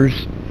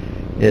directors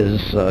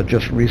is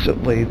just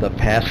recently the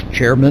past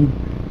chairman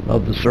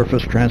of the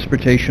Surface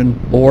Transportation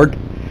Board,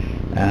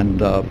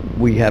 and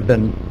we have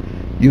been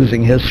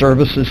using his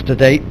services to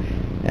date.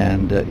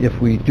 And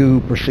if we do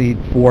proceed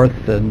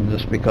forth and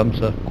this becomes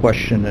a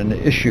question and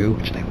issue,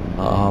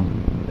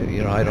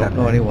 I don't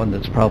know anyone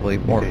that's probably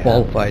more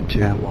qualified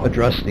to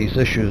address these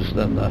issues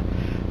than the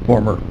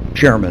former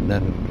chairman,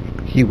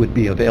 and he would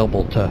be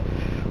available to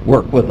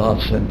work with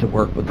us and to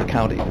work with the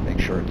county to make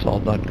sure it's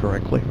all done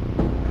correctly.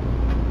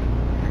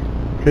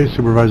 Okay,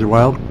 Supervisor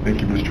Wild?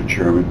 Thank you, Mr.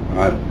 Chairman.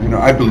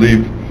 I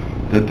believe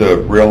that the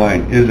rail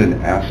line is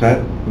an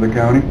asset for the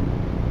county,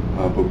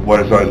 but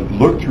as I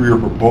looked through your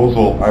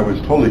proposal, I was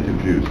totally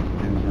confused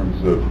in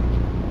terms of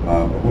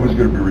who is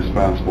going to be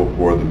responsible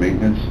for the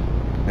maintenance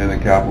and the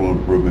capital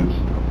improvements.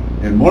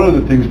 And one of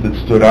the things that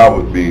stood out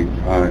with me,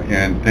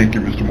 and thank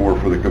you, Mr. Moore,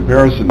 for the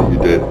comparison that you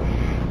did,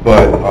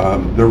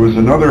 but there was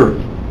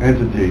another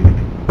entity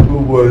who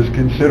was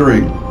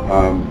considering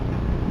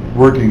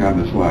working on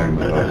this line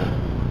with us.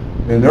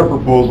 And their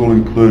proposal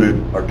included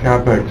a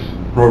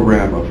CapEx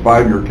program, a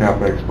 5-year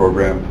CapEx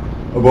program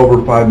of over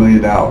 $5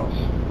 million.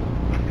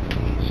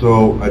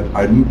 So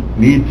I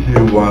need to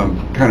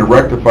kind of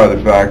rectify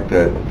the fact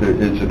that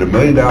is it $1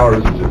 million,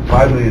 is it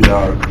 $5 million?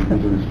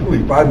 Because if it's fully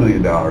 $5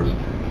 million,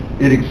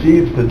 it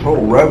exceeds the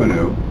total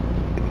revenue.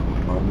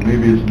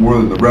 Maybe it's more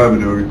than the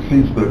revenue, it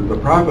exceeds the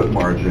profit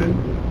margin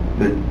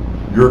that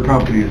your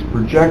company is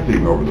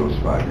projecting over those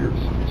 5 years.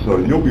 So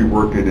you'll be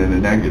working in a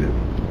negative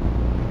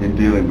in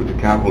dealing with the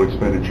capital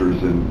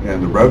expenditures and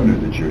the revenue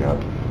that you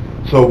have.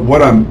 So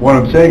what I'm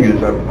saying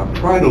is I'm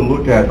trying to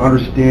look at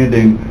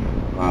understanding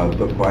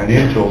the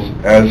financials,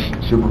 as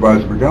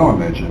Supervisor McGowan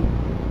mentioned,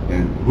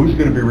 and who's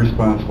going to be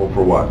responsible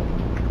for what.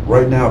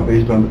 Right now,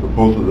 based on the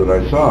proposal that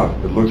I saw,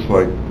 it looks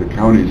like the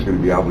county is going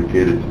to be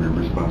obligated to be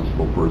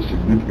responsible for a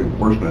significant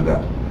portion of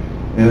that.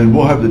 And then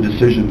we'll have the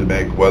decision to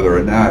make whether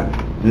or not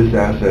this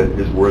asset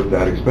is worth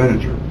that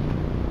expenditure,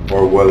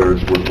 or whether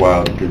it's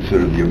worthwhile to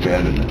consider the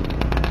abandonment.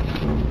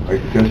 So I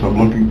guess I'm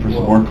looking for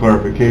some more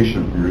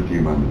clarification from your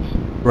team on this.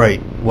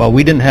 Right. Well,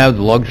 we didn't have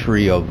the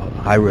luxury of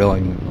high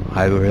railing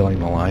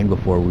the line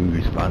before we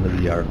responded to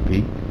the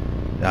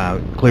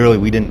RFP. Clearly,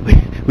 we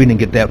didn't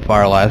get that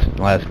far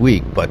last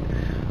week, but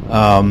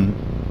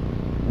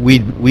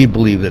we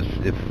believe that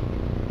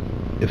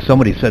if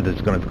somebody said that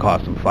it's going to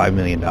cost them $5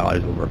 million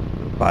over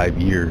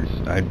 5 years,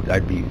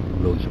 I'd be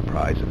really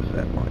surprised if it's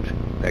that much,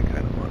 that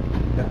kind of money.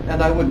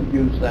 And I wouldn't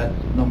use that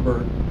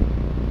number.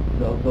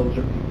 Those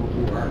are people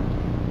who aren't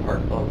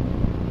part of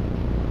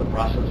the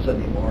process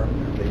anymore,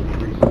 and there may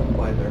be reasons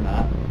why they're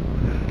not.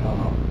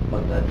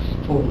 But that's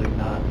totally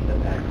not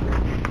an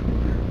accurate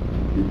figure.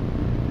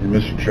 And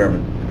Mr.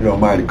 Chairman, if you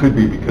don't mind, it could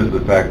be because of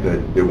the fact that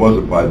it was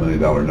a $5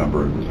 million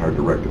number, and it was hard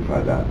to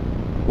rectify that.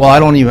 Well, I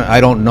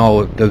don't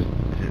know,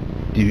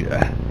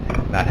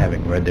 not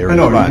having read their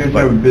response. I know, you guys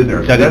haven't been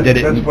there.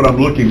 That's what I'm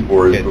looking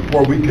for, is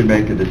before we can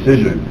make a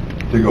decision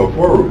to go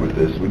forward with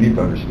this, we need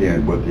to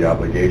understand what the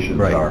obligations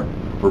are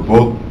for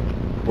both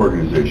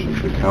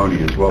organizations, the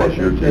county as well as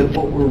your team. And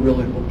what we're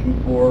really looking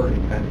for,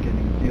 and kind of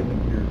getting a feeling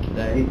here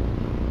today,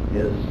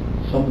 is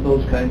some of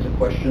those kinds of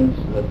questions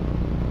that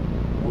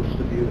most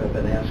of you have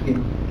been asking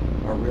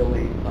are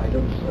really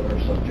items that are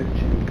subject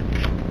to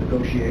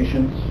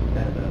negotiations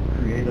and a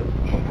creative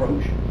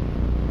approach.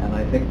 And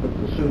I think that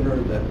the sooner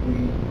that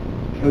we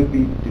could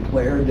be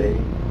declared a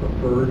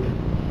preferred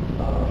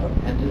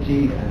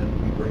entity,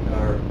 and we bring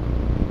our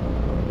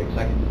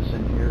executives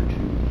in here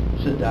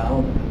to sit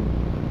down,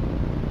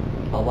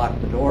 and I'll lock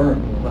the door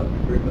and we'll have an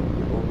agreement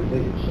before we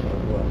leave. So,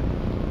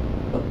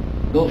 but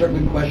those are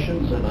good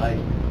questions, and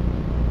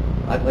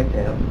I'd like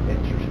to have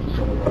answers to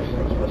some of those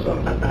things myself.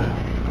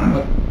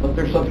 But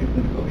they're subject to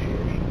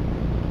negotiation.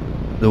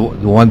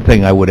 The one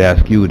thing I would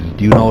ask you is,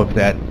 do you know if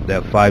that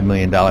 $5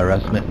 million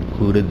estimate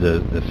included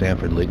the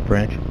Sanford Lake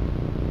branch?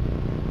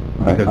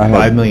 Because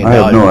 $5 million. I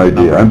have no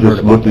idea. I'm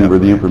just looking for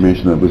the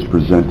information that was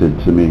presented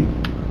to me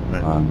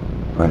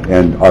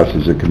and us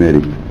as a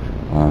committee.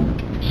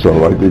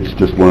 So it's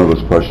just one of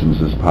those questions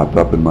that's popped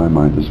up in my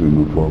mind as we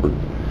move forward.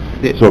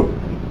 So,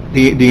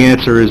 The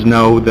answer is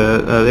no.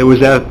 It was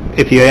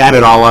if you add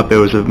it all up, it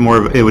was a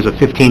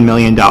 $15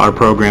 million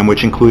program,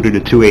 which included a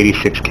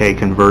 286K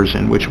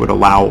conversion, which would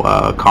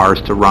allow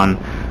cars to run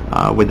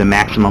with the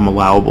maximum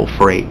allowable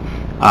freight.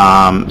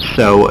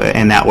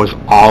 And that was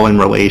all in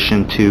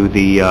relation to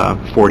the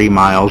 40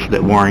 miles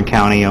that Warren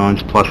County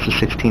owns, plus the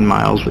 16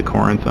 miles that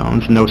Corinth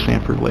owns, no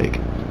Sanford Lake.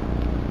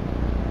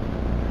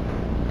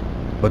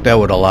 But that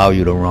would allow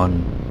you to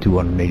run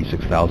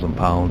 286,000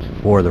 pounds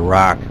for the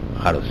rock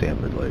out of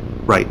Sanford Lake.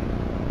 Right.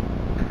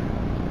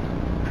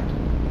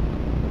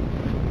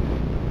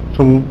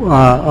 So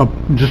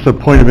just a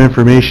point of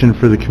information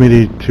for the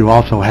committee to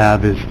also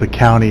have is the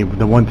county,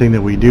 the one thing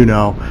that we do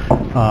know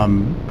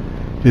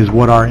is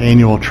what our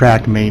annual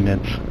track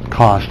maintenance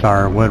costs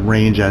are, what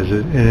range as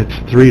it, and it's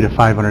 $300,000 to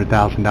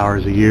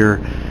 $500,000 a year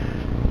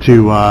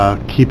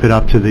to keep it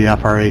up to the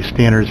FRA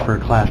standards for a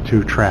Class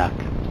 2 track.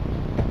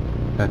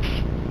 That's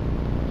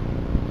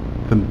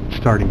the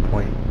starting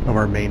point of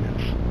our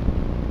maintenance.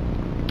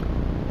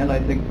 And I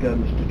think,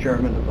 Mr.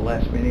 Chairman, at the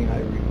last meeting,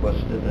 I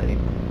requested a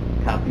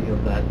copy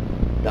of that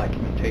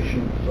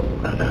documentation so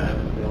that we have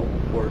it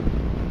available for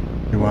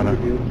You want to?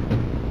 You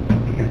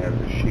can have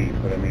the sheet,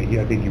 but I mean,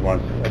 I think he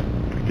wants,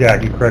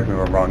 Jack, you correct me if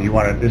I'm wrong,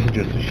 this is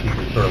just a sheet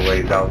that sort of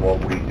lays out what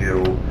we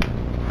do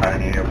on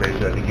an annual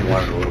basis. I think you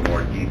wanted a little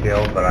more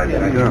detail, but I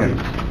think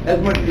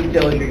as much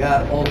detail as you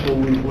got. Also,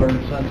 we've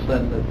learned since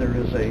then that there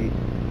is a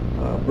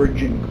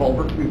bridge and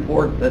culvert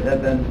report that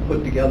had been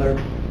put together.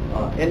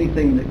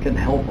 Anything that can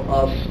help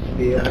us to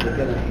be able to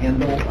get a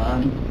handle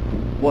on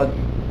what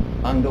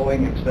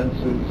ongoing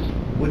expenses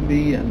would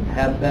be and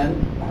have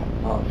been,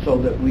 so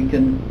that we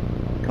can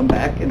come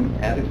back and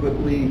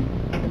adequately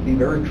be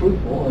very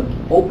truthful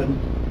and open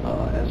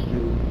as to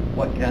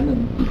what can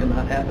and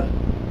cannot happen.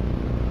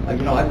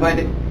 I find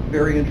it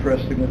very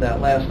interesting with that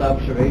last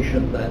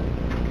observation that,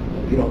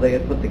 they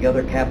had put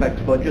together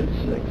CapEx budgets,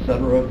 et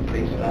cetera,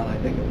 based on, I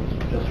think it was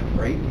just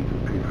freight.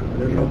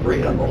 There's no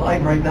freight on the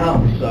line right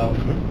now, so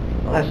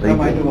last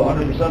time I knew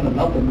 100% of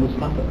nothing was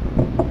nothing.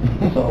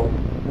 So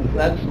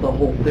that's the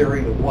whole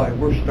theory of why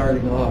we're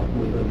starting off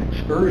with an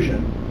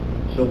excursion,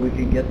 so we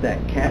can get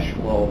that cash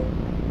flow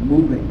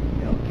moving.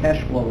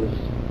 Cash flow is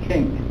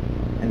king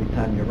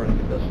anytime you're running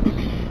a business,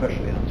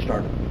 especially on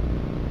startup.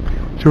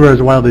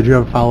 Supervisor Wild, did you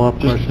have a follow-up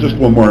question? Just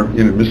one more.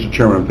 Mr.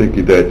 Chairman, I'm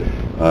thinking that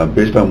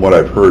based on what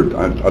I've heard,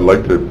 I'd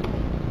like to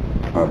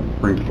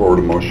bring forward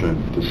a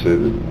motion to say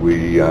that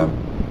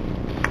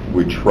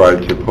we try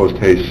to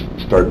post-haste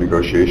start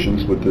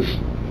negotiations with this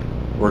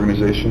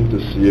organization to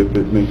see if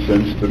it makes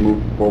sense to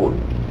move forward.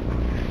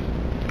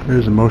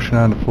 There's a motion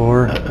on the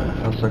floor.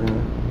 I'll second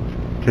that.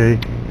 Okay,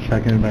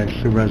 seconded by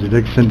Supervisor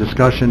Dixon.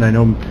 Discussion. I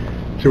know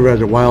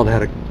Supervisor Wild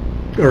had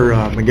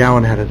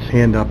McGowan had his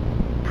hand up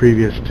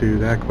previous to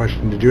that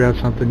question. Did you have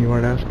something you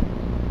wanted to ask?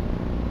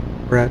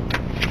 Brett?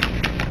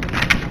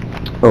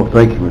 Oh,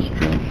 thank you, Mr.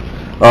 Chairman.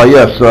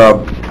 Yes,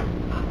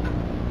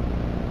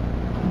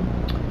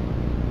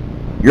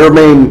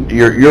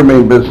 your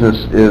main business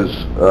is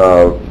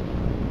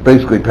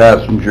basically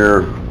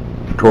passenger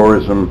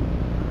tourism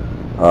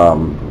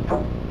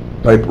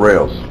type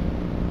rails.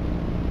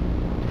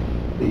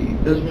 The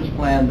business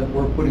plan that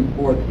we're putting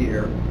forth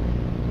here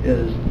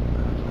is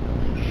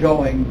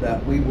showing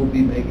that we will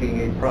be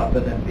making a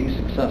profit and be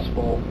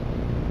successful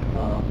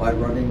by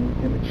running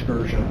an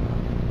excursion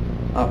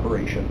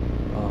operation.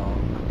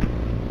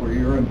 For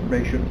your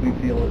information, we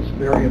feel it's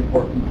very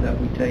important that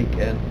we take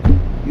and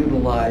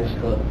utilize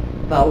the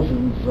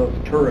thousands of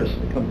tourists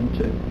that come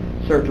into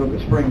Saratoga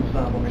Springs,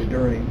 not only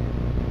during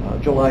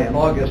July and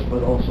August,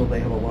 but also they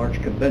have a large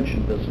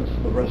convention business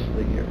the rest of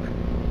the year.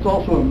 It's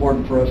also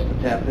important for us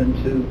to tap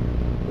into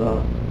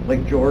the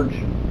Lake George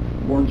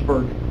and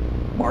Warrensburg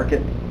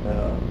market,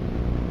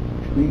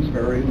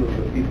 Queensbury, with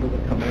the people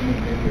that come in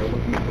and maybe are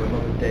looking for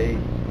another day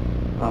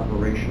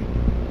operation.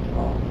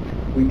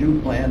 We do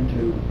plan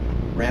to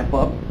ramp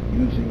up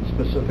using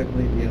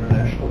specifically the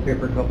International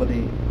Paper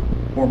Company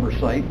former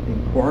site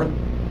in Corinth.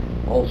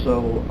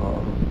 Also,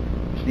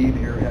 Steve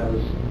here has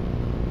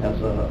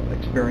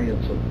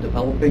experience of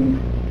developing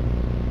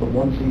the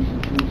onesies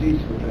and twosies,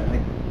 which I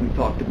think we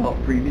talked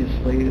about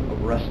previously, the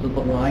rest of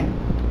the line.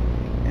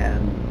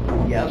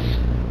 And yes,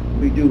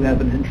 we do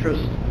have an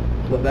interest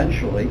to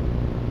eventually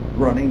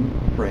running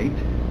freight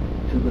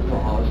to the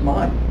Tahawus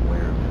mine.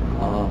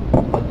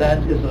 But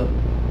that is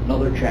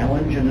another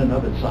challenge in and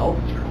of itself,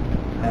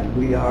 and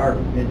we are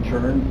in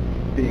turn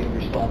being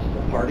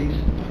responsible parties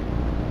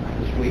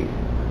this week,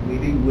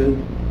 meeting with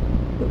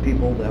the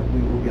people that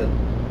we will get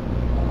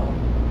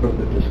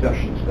further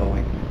discussions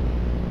going,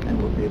 and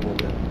we'll be able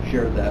to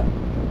share that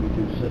when we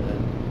do sit in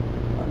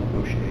on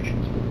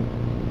negotiations with them.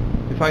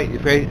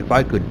 If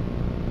I could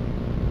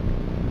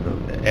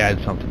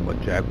add something to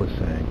what Jack was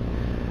saying,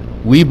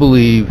 we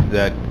believe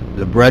that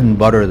the bread and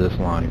butter of this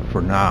line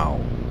for now,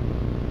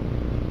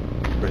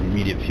 for the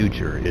immediate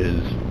future,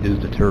 is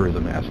the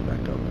tourism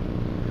aspect of it.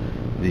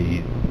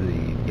 The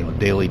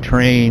daily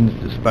trains,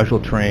 the special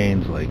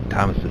trains like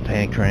Thomas the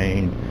Tank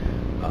Train,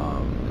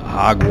 the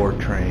Hogwarts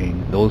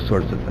train, those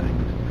sorts of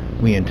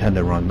things. We intend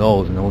to run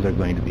those, and those are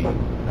going to be,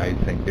 I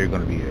think they're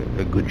going to be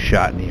a good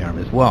shot in the arm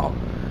as well.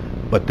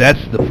 But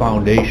that's the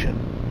foundation.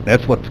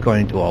 That's what's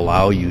going to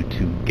allow you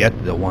to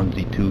get the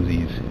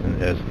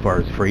onesie-twosies as far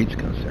as freight's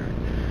concerned.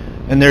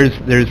 And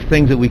there's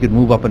things that we could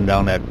move up and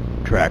down that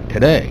track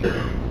today.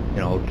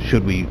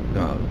 Should we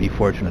be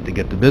fortunate to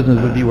get the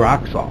business, would be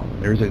rock salt.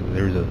 There's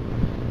a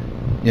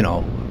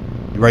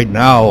right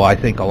now, I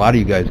think a lot of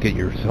you guys get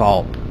your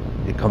salt.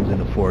 It comes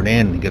into Fort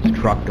Ann and it gets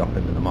trucked up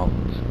into the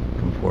mountains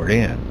from Fort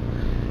Ann.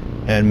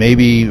 And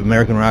maybe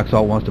American Rock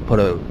Salt wants to put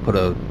a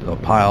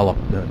pile up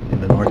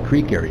in the North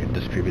Creek area and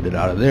distribute it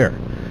out of there.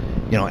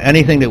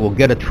 Anything that will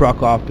get a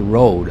truck off the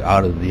road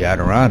out of the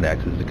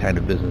Adirondacks is the kind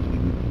of business we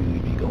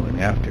would be going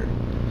after.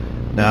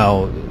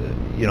 Now,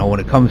 when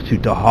it comes to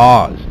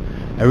Tahaws,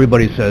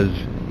 everybody says,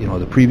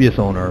 the previous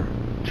owner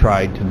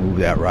tried to move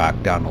that rock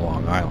down to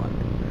Long Island.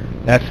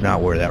 That's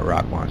not where that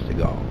rock wants to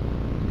go.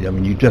 I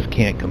mean, you just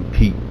can't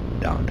compete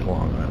down to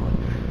Long Island.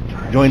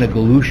 Joint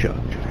Galusha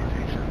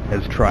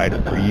has tried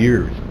it for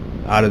years,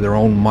 out of their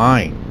own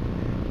mind,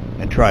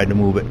 and tried to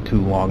move it to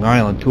Long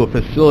Island, to a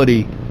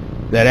facility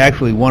that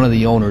actually one of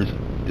the owners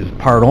is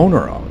part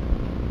owner of,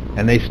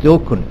 and they still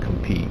couldn't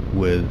compete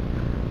with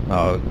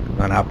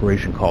an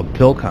operation called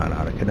Tilcon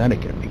out of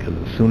Connecticut, because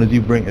as soon as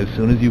you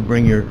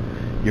bring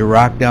your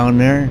rock down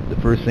there, the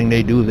first thing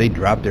they do is they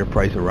drop their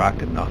price of rock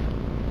to nothing.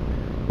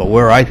 But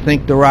where I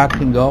think the rock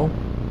can go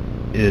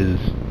is,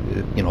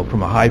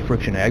 from a high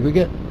friction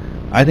aggregate,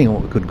 I think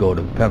it could go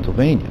to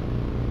Pennsylvania.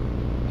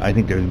 I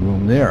think there's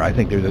room there. I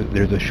think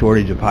there's a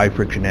shortage of high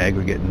friction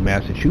aggregate in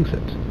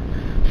Massachusetts.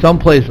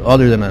 Someplace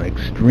other than an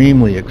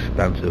extremely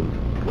expensive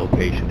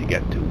location to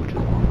get to, which is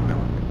Long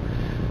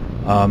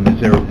Island.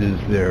 Is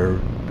there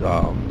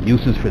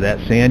uses for that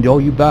sand? Oh,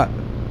 you bet.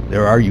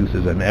 There are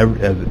uses, and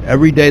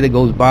every day that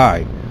goes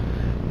by,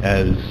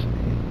 as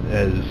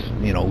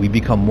we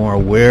become more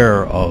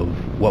aware of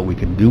what we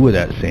can do with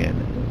that sand,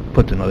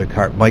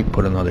 might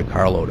put another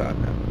carload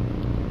on them.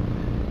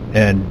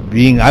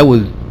 And I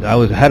was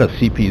head of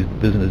CP's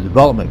business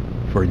development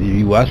for the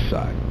U.S.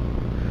 side.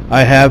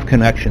 I have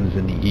connections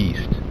in the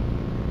East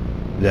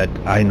that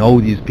I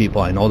know these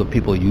people. I know the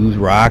people who use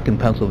rock in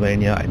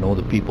Pennsylvania. I know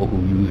the people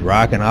who use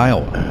rock in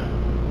Iowa,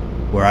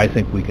 where I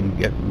think we can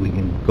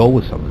go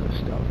with some of this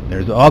stuff.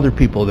 There's other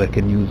people that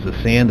can use the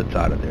sand that's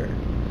out of there.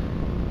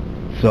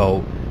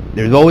 So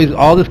there's always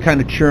all this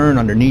kind of churn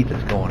underneath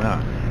that's going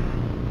on.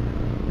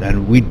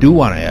 And we do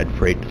want to add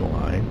freight to the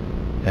line,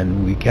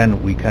 and we can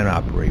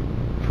operate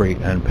freight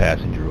and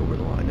passenger over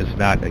the line.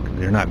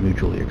 They're not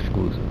mutually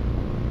exclusive.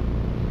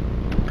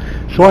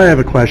 So I have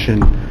a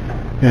question,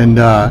 and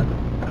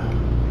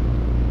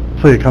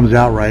so it comes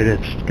out right,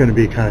 it's going to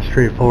be kind of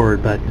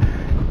straightforward, but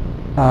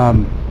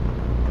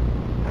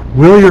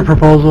will your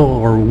proposal,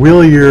 or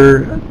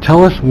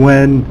tell us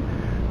when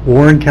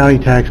Warren County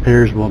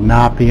taxpayers will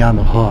not be on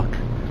the hook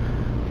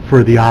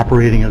for the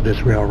operating of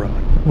this railroad?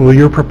 Will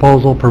your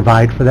proposal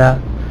provide for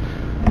that?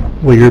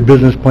 Will your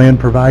business plan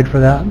provide for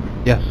that?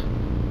 Yes.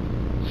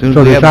 So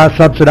it's not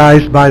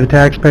subsidized by the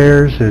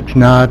taxpayers? It's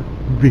not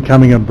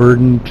becoming a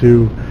burden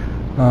to...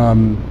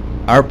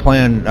 Our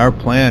plan,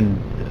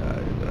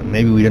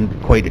 maybe we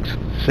didn't quite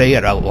say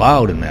it out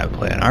loud in that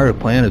plan. Our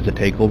plan is to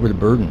take over the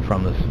burden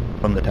from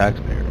the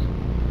taxpayers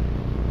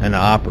and to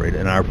operate it.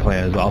 And our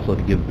plan is also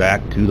to give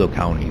back to the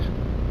counties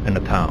and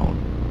the town.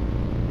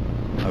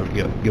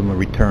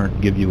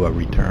 Give you a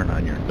return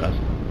on your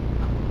investment.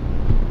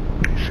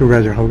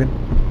 Supervisor Hogan?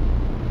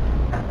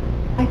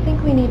 I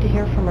think we need to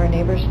hear from our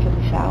neighbors to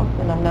the south,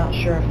 and I'm not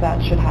sure if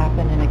that should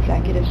happen in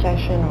executive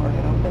session or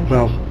an open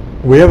Well,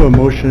 session. we have a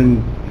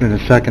motion and a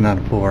second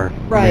on the floor.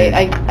 Right,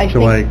 I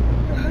think...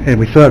 And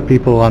we still have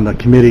people on the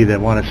committee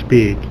that want to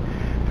speak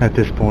at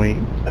this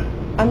point.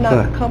 I'm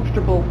not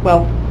comfortable,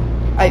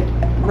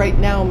 right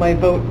now my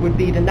vote would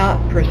be to not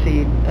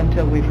proceed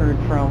until we've heard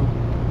from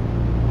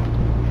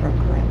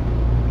Corinne.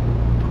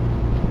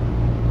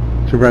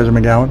 Supervisor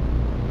McGowan?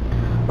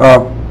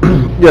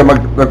 Yeah,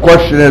 the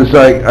question is,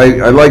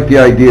 I like the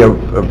idea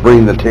of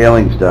bringing the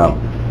tailings down.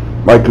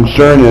 My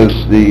concern is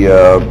the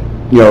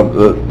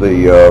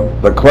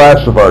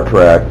class of our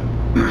track,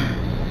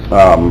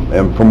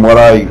 and from what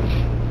I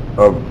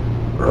have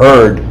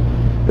heard,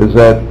 is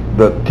that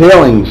the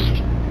tailings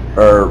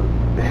are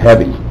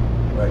heavy.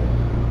 Right.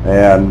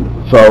 And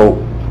so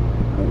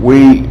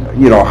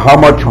how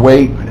much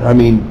weight, I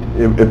mean,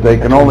 if they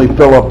can only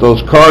fill up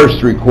those cars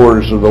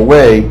 3/4 of the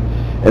way,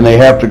 and they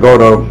have to go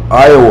to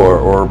Iowa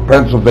or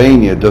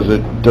Pennsylvania, does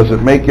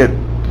it make it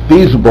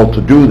feasible to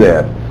do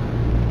that?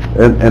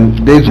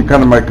 And these are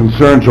kind of my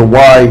concerns of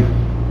why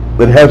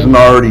it hasn't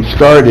already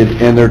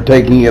started and they're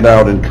taking it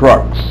out in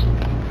trucks.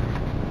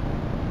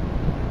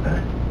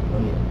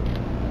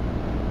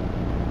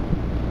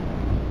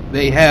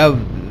 They have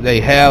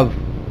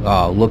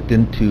looked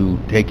into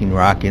taking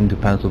rock into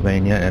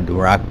Pennsylvania, and the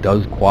rock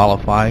does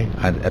qualify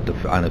on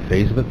the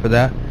face of it for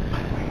that.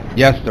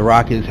 Yes, the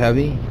rock is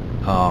heavy.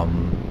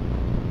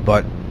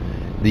 But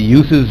the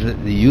uses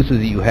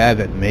that you have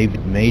it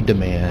may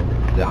demand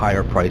the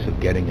higher price of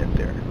getting it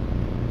there.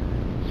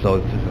 So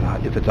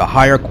if it's a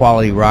higher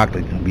quality rock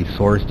that can be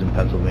sourced in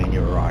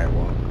Pennsylvania or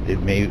Iowa, you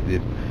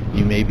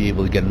may be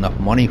able to get enough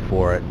money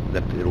for it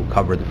that it'll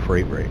cover the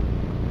freight rate.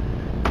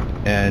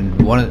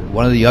 And one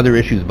of the other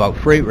issues about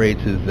freight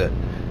rates is that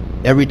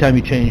every time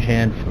you change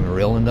hands from the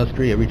rail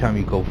industry, every time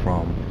you go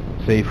from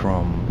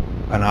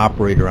an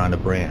operator on a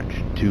branch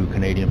to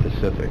Canadian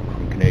Pacific,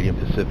 from Canadian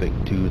Pacific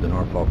to the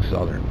Norfolk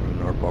Southern, from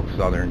Norfolk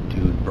Southern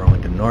to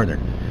Burlington Northern,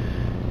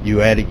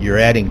 you're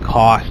adding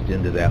cost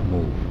into that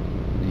move.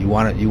 You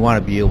want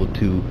to be able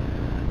to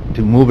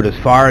move it as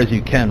far as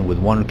you can with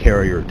one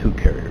carrier or two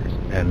carriers,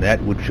 and that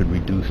should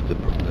reduce the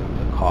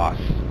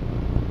costs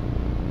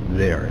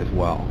there as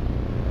well.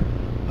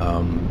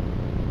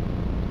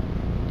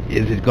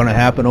 Is it going to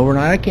happen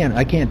overnight?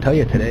 I can't tell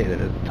you today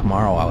that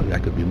tomorrow I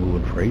could be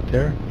moving freight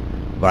there,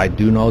 but I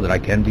do know that I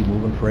can be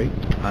moving freight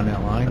on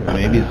that line. Or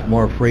maybe it's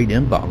more freight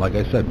inbound. Like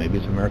I said, maybe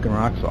it's American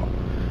Rock Salt.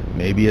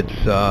 Maybe it's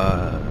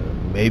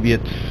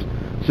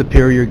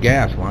Superior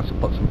Gas wants to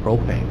put some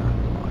propane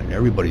on the line.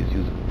 Everybody's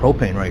using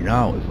propane right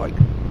now. Is like,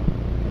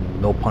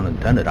 no pun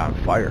intended, on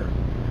fire.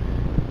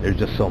 There's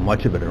just so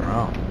much of it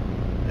around,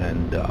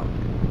 and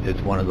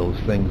it's one of those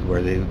things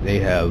where they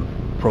have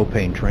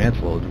propane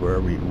transloads where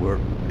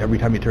every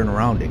time you turn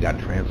around they got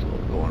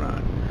transloads going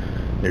on.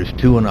 There's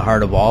two in the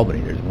heart of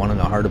Albany. There's one in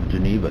the heart of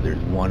Geneva. There's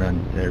one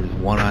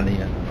on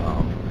the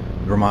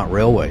Vermont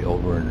Railway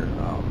over in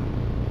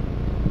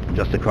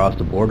just across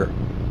the border.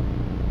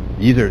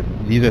 These are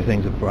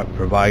things that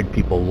provide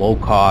people low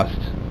cost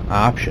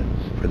options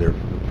for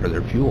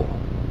their fuel.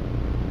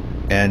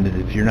 And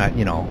if you're not,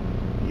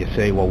 you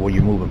say, well,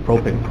 you're moving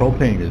propane.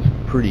 Propane is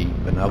pretty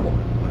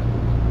benevolent.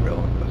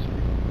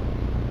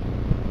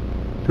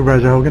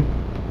 Supervisor Hogan?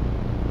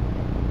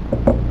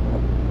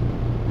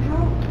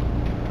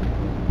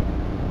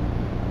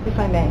 If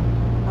I may,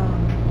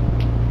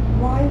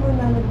 why were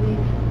none of these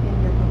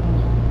in your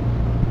proposal?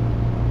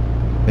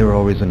 They were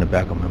always in the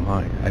back of my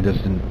mind.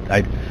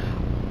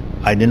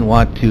 I didn't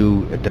want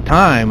to, at the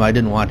time, I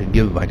didn't want to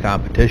give my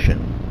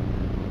competition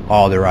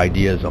all their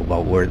ideas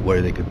about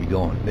where they could be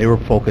going. They were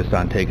focused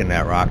on taking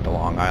that rock to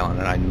Long Island,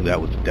 and I knew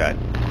that was dead.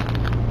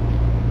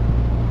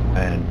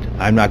 And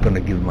I'm not going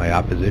to give my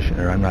opposition,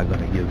 or I'm not going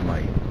to give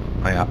my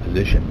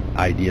opposition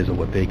ideas of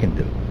what they can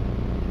do.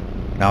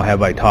 Now,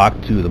 have I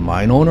talked to the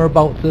mine owner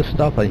about this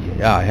stuff?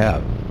 Yeah, I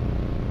have.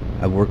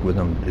 I've worked with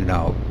him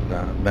now,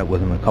 met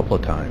with him a couple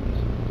of times,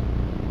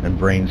 and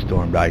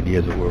brainstormed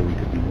ideas of where we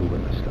could be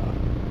moving this stuff.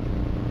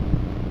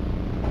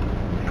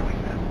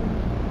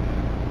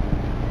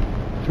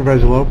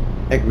 Supervisor Loeb?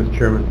 Thank you, Mr.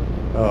 Chairman.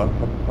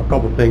 A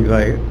couple of things.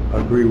 I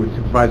agree with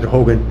Supervisor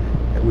Hogan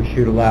that we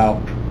should allow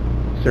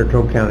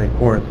Saratoga County and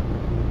Corinth,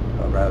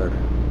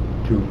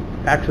 to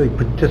actually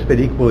participate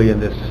equally in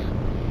this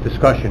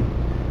discussion.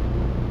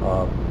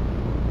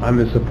 I'm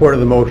in support of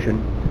the motion.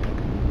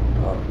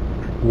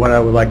 What I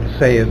would like to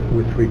say is,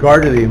 with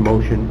regard to the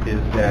motion, is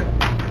that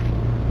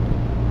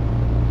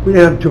we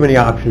don't have too many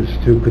options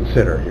to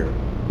consider here.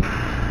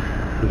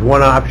 There's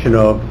one option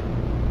of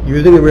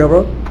using the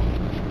railroad,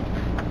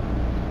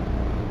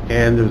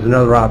 and there's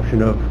another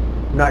option of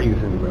not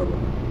using the railroad.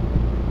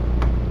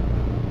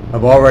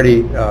 I've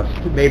already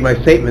made my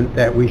statement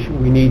that we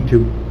need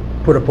to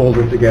put a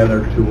folder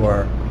together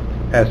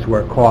as to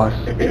our costs,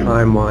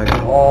 timeline,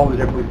 and all the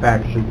different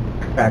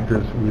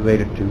factors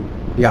related to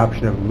the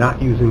option of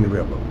not using the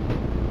railroad.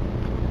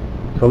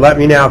 So let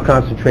me now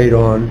concentrate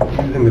on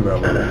using the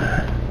railroad.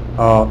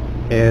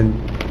 And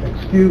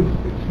excuse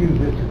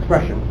this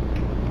expression.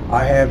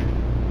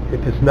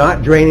 If it's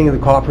not draining the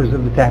coffers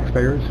of the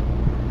taxpayers,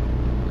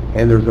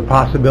 and there's a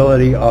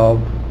possibility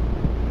of,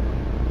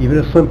 even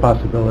a slim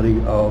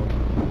possibility of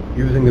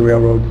using the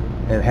railroads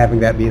and having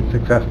that being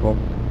successful,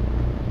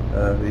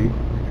 the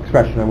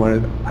expression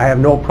I have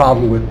no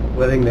problem with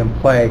letting them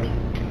play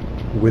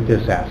with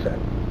this asset.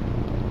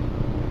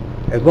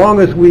 As long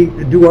as we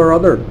do our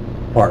other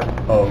part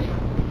of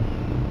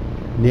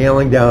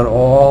nailing down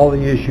all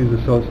the issues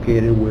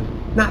associated with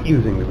not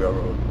using the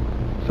railroad,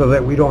 so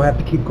that we don't have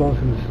to keep going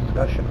through this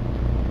discussion.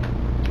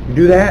 We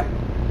do that,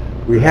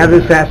 we have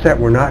this asset,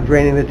 we're not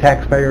draining the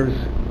taxpayers'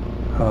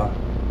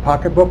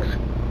 pocketbooks,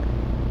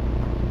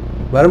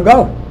 let them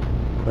go.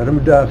 Let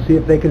them see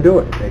if they can do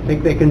it. They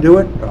think they can do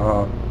it,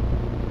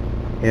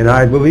 and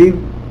I believe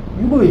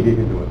you believe you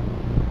can do it.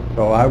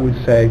 So I would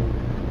say,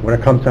 when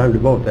it comes time to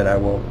vote, that I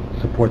will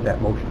support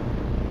that motion.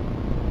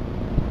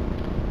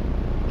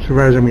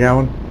 Supervisor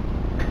McGowan?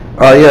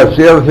 Yes,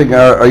 the other thing,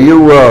 are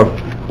you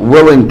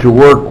willing to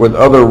work with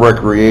other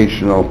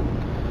recreational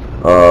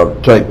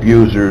type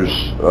users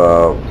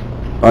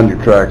on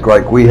your track?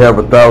 Like, we have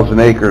 1,000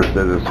 acres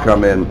that has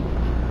come in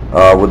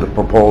with a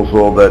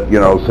proposal that,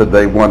 said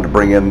they wanted to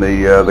bring in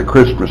the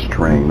Christmas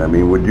train. I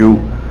mean, would you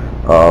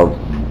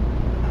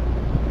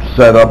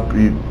set up,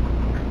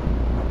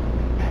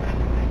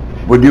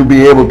 would you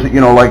be able to,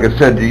 like I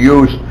said, to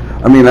use,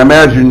 I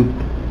imagine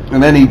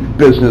in any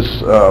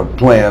business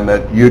plan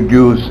that you'd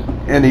use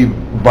any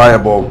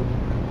viable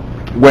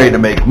way to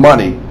make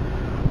money.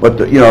 But,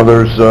 you know,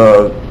 there's,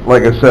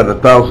 like I said,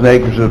 1,000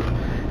 acres.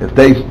 If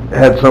they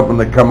had something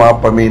that come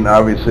up, I mean,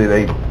 obviously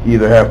they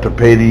either have to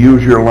pay to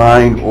use your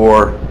line,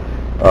 or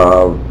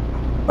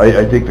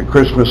I think the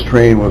Christmas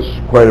train was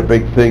quite a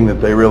big thing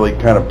that they really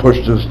kind of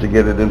pushed us to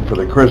get it in for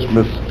the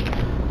Christmas.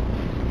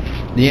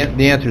 The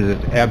answer is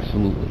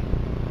absolutely.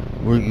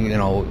 You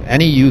know,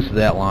 any use of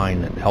that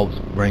line that helps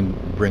bring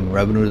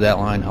revenue to that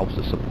line, helps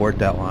to support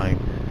that line,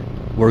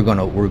 we're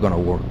gonna work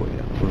with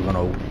you. We're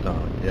gonna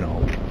you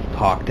know,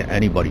 talk to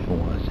anybody who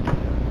wants to do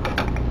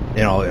that.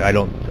 You know,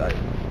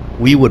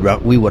 we would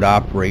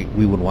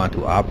want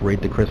to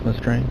operate the Christmas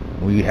train.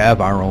 We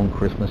have our own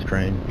Christmas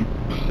train,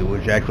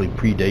 which actually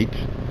predates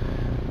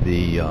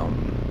the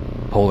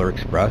Polar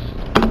Express.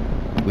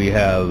 We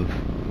have,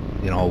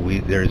 you know,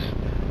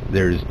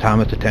 there's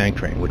Thomas the Tank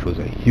Train, which was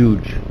a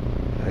huge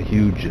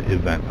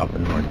event up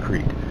in North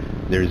Creek.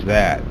 There's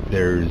that.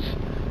 There's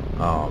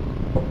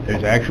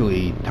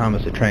actually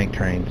Thomas the Tank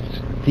Train's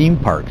theme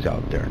parks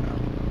out there now,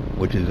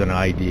 which is an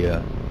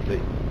idea that,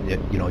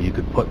 you know, you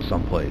could put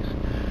someplace.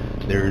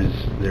 There's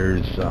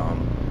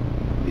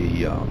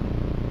the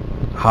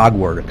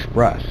Hogwarts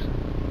Express,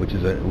 which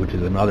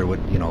is another,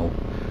 you know,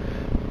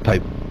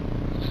 type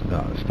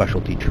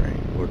specialty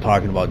train. We're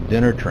talking about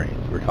dinner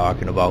trains. We're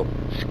talking about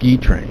ski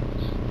trains.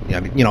 Yeah, I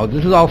mean, you know,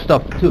 this is all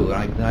stuff too.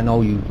 I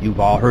know you've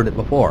all heard it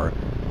before,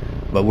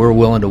 but we're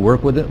willing to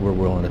work with it. We're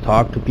willing to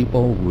talk to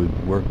people. We've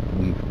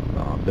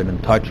been in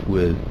touch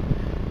with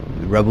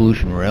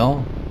Revolution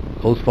Rail.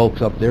 Those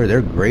folks up there,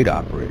 they're great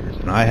operators,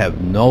 and I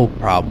have no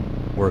problem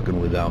working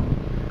with them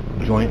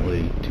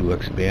jointly to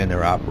expand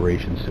their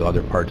operations to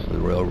other parts of the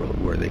railroad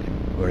where they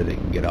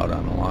can get out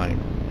on the line.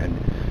 And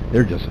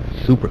they're just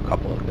a super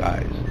couple of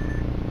guys,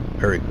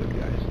 very good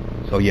guys.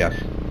 So yes,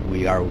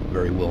 we are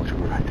very willing to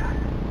work.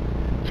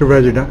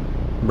 Supervisor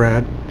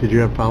Brad, did you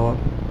have follow-up?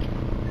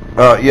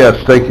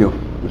 Yes, thank you,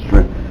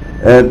 Mr.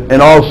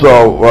 And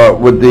also,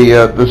 with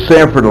the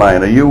Sanford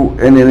line, are you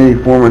in any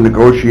form of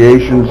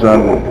negotiations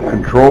on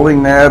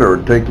controlling that, or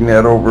taking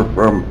that over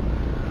from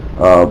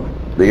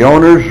the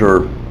owners,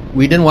 or?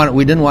 We didn't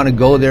want to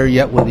go there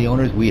yet with the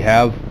owners. We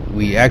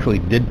actually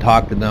did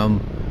talk to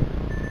them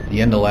the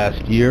end of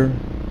last year.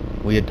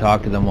 We had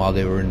talked to them while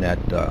they were in that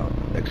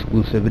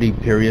exclusivity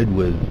period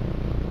with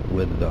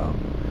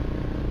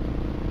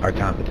our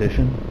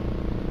competition.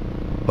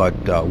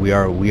 But we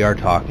are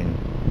talking.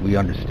 We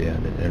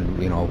understand it,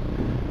 and you know,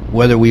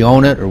 whether we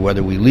own it or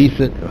whether we lease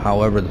it,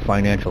 however the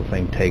financial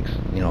thing takes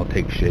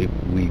shape,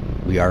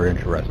 we are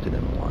interested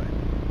in the line.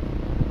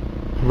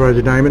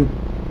 Supervisor Diamond?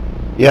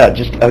 Yeah,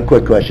 just a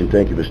quick question.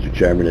 Thank you, Mr.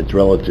 Chairman. It's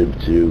relative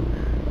to,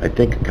 I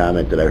think, a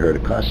comment that I heard.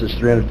 It costs us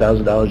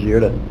 $300,000 a year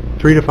to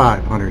 $300 to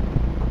 $500.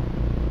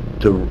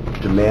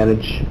 to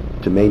manage,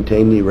 to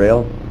maintain the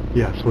rail.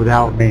 Yes,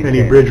 without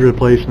any bridge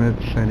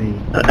replacements, any.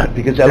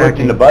 Because I looked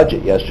in the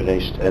budget yesterday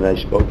and I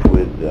spoke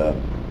with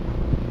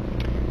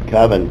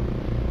Kevin.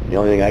 The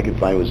only thing I could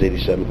find was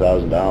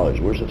 $87,000.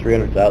 Where's the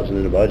 $300,000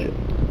 in the budget?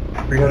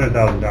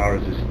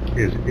 $300,000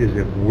 is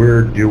if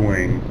we're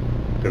doing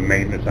the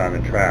maintenance on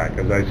the track.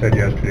 As I said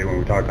yesterday when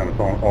we talked on the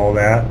phone, all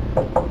that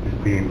is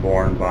being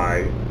borne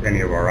by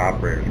any of our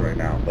operators right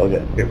now.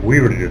 Okay. If we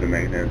were to do the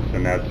maintenance,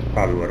 then that's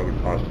probably what it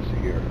would cost us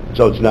a year.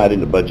 So it's not in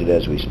the budget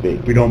as we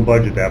speak? We don't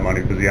budget that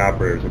money because the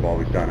operators have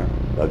always done it.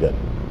 Okay.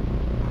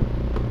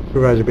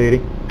 Supervisor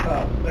Beatty?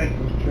 Thank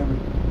you, Mr. Chairman.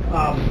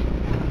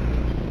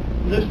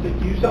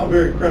 You sound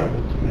very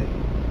credible to me.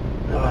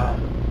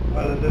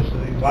 Whether this is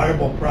a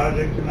viable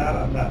project or not,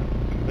 I'm not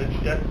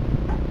convinced yet.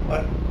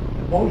 But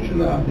the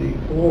motion on the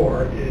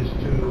floor is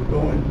to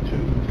go into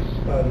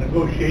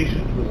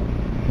negotiations with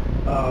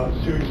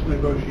them, serious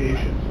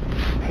negotiations.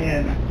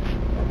 And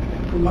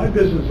from my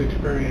business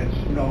experience,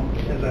 you know,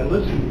 as I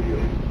listened to you,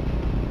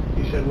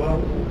 you said,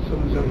 well,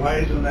 someone said, why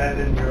isn't that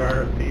in your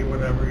RFP or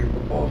whatever, your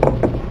proposal?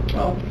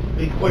 Well, to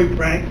be quite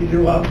frank, you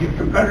didn't allow your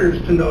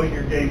competitors to know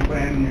your game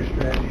plan and your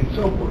strategy and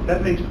so forth.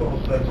 That makes total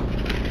sense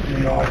to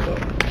me also.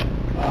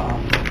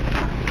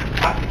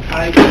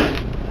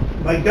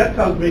 My gut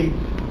tells me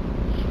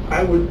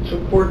I would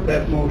support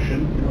that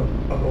motion, you know,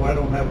 although I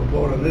don't have a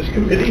vote on this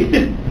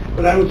committee,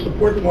 but I would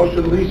support the motion,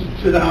 at least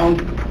sit down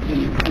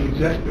in the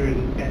executive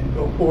and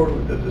go forward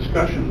with the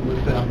discussion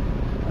with them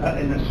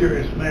in a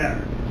serious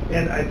manner.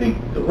 And I think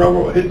the rubber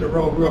will hit the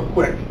road real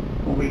quick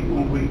when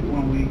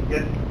we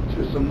get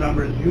to some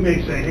numbers. You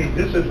may say, hey,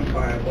 this isn't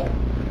viable,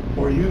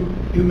 or you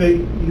may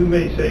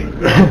say,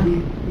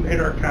 we made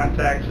our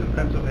contacts in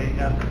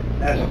Pennsylvania,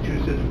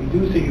 Massachusetts. We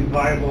do see a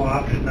viable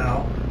option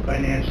now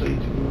financially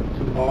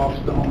to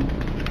Ballstone,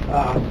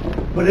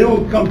 but it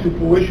will come to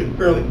fruition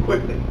fairly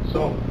quickly.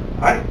 So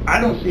I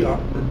don't see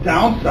the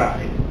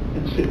downside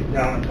in sitting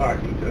down and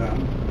talking to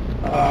them.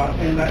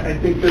 And I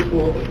think this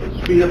will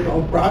speed up the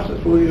whole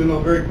process. We'll even know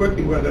very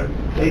quickly whether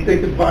they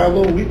think it's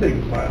viable or we think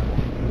it's viable.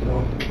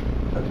 So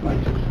that's my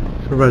 2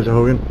 cents. Supervisor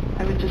Hogan?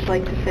 I would just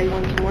like to say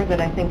once more that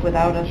I think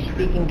without us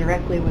speaking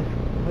directly with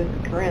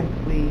Corinth,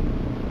 we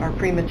are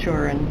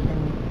premature in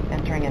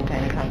entering into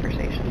any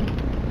conversation.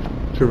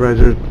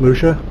 Supervisor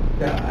Lucia?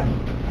 Yeah,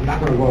 I'm not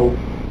going to vote.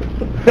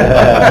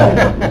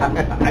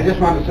 I just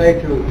want to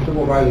say to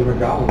Supervisor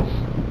McGowan's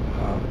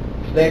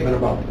statement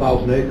about the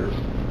 1,000 acres.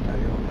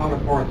 Town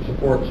of Corinth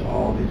supports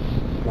all these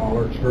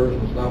smaller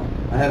excursions and stuff.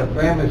 I had a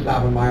family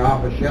stop in my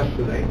office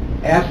yesterday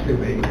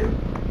asking me if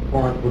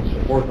Corinth would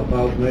support the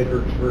 1,000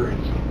 acre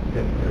experience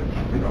if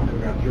we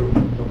got through.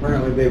 So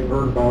apparently they've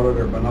heard about it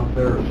or been up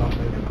there or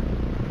something, and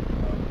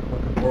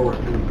looking forward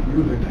to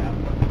using that.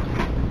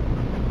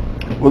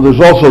 Well,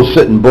 there's also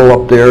Sitting Bull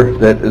up there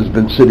that has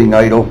been sitting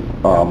idle.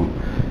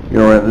 You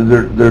know, and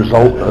there's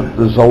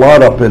a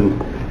lot up in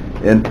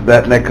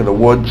that neck of the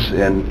woods,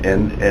 and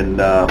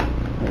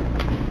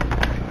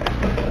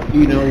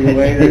You know your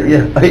way there?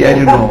 Yeah, I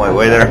do know my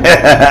way there.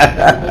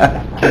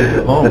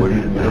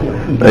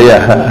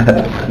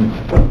 Yeah.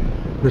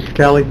 Mr.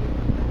 Kelly?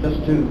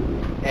 Just to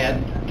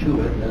add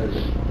to it, as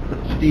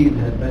Steve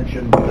had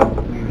mentioned,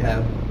 we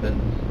have been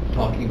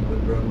talking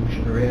with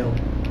Revolution Rail.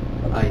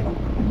 I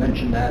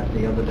mentioned that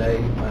the other day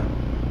when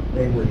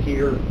they were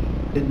here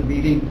in the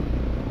meeting.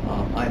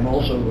 I'm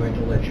also going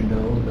to let you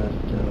know that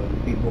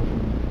people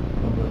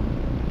from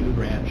the Dude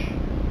Ranch,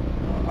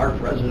 our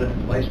president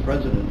and vice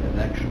president had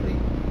actually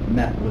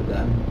met with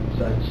them.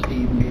 Besides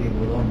Steve meeting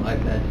with them,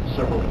 I've had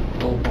several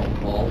telephone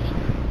calls.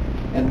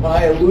 And when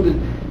I alluded,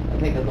 I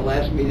think at the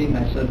last meeting,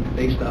 I said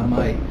based on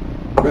my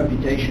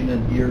reputation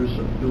and years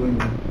of doing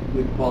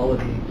good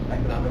quality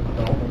economic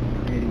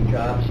development, creating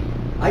jobs,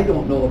 I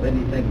don't know of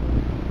anything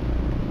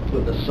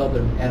with the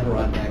southern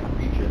Adirondack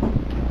region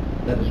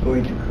that is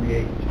going to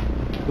create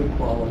good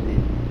quality,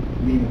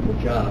 meaningful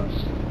jobs,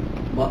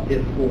 but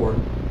if for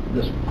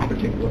this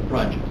particular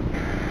project.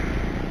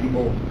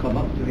 People come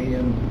up to me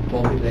and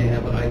told me they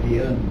have an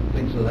idea and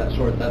things of that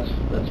sort. That's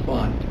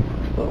fine.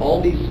 But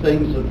all these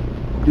things of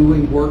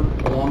doing work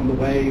along the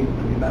way,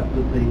 we met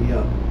with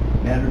the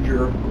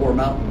manager of Core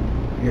Mountain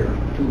here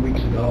 2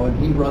 weeks ago, and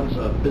he runs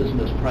a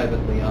business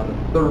privately out of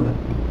Thurman,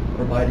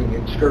 providing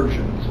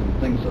excursions and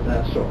things of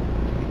that sort.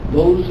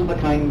 Those are the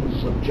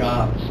kinds of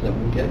jobs that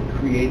will get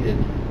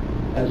created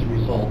as a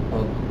result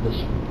of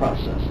this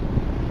process.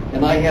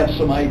 And I have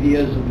some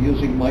ideas of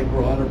using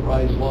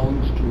micro-enterprise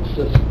loans to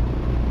assist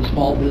the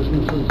small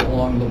businesses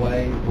along the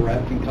way. If a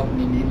rafting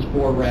company needs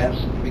 4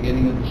 rafts at the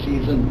beginning of the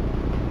season,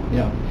 you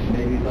know,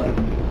 maybe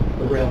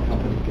the rail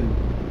company can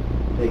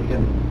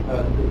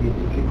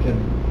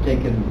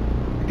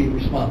be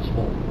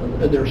responsible.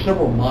 There are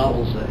several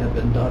models that have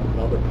been done in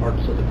other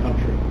parts of the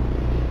country,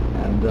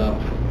 and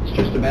it's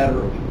just a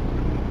matter of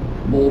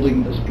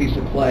molding this piece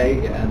of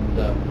clay and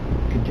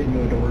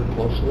continuing to work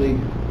closely.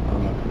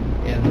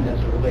 And as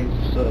it relates,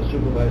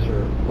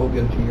 Supervisor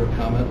Hogan, to your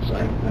comments,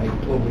 I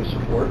totally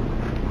support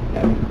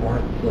having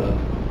Corinth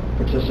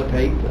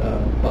participate.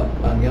 But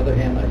on the other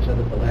hand, I said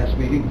at the last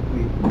meeting,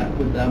 we met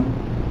with them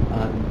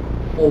on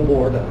full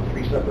board on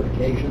 3 separate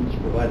occasions,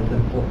 provided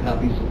them full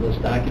copies of this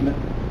document.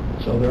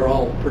 So they're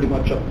all pretty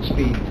much up to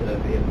speed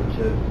to be able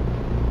to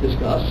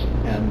discuss,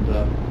 and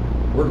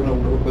we're going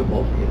to work with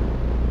both of you.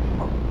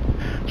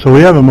 So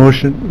we have a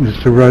motion, Mr.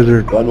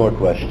 Supervisor. One more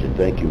question.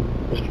 Thank you,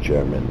 Mr.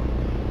 Chairman.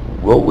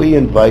 Will we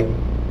invite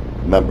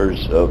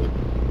members of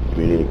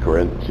Community of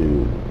Corinth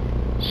to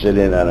sit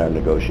in on our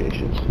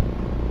negotiations?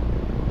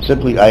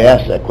 Simply, I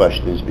ask that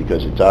question is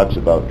because it talks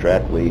about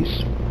track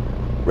lease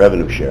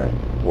revenue sharing.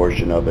 A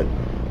portion of it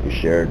is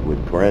shared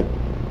with Corinth,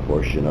 a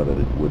portion of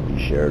it would be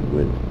shared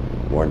with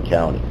Warren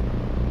County.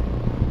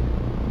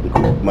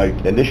 My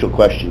initial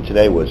question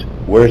today was,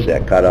 where's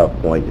that cutoff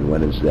point and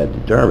when is that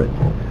determined?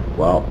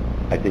 Well,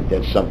 I think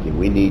that's something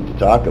we need to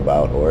talk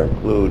about or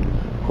include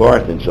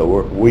Corinth, and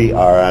so we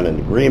are on an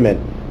agreement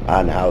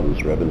on how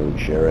this revenue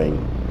sharing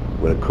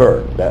would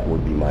occur. That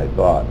would be my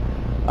thought.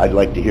 I'd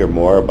like to hear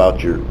more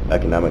about your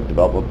economic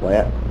development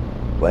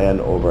plan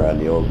over on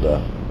the old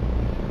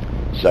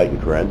site in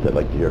Corinth. I'd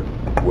like to hear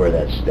where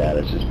that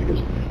status is, because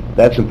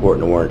that's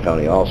important to Warren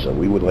County also.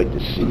 We would like to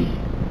see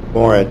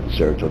Corinth,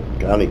 Saratoga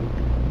County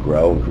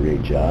grow and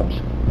create jobs.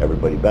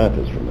 Everybody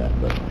benefits from that.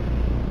 But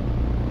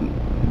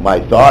my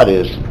thought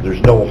is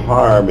there's no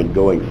harm in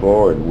going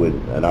forward with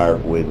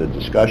the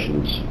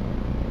discussions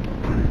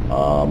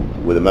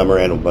with a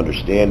memorandum of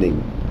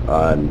understanding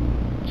on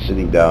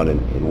sitting down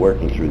and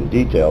working through the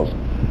details.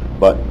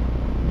 But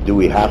do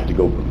we have to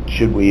go,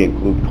 should we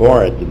include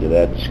Corinth into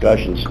that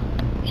discussions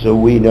so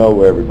we know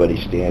where everybody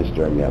stands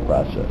during that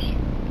process?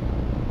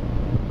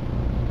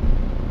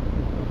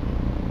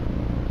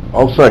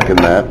 I'll second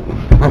that.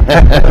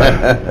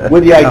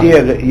 With the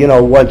idea that, you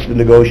know, once the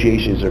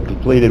negotiations are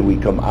completed, we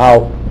come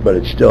out, but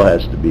it still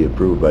has to be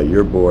approved by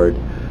your board,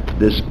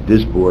 this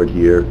board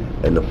here,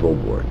 and the full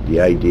board. The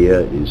idea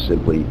is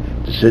simply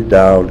to sit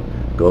down,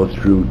 go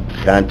through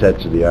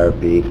contents of the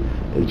RFP,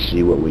 and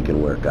see what we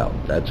can work out.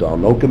 That's all.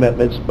 No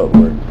commitments, but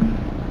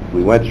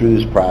we went through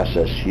this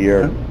process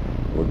here.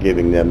 We're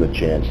giving them the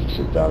chance to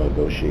sit down and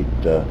negotiate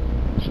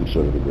some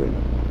sort of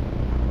agreement.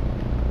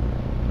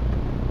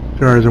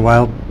 Supervisor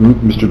Wild?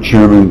 Mr.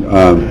 Chairman,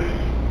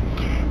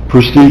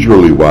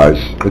 procedurally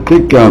wise, I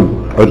think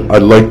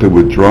I'd like to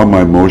withdraw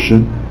my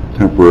motion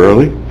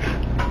temporarily.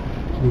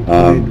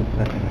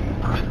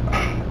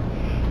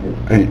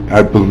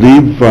 I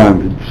believe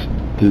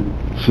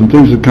some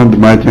things have come to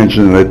my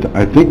attention, and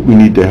I think we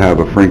need to have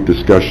a frank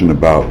discussion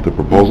about the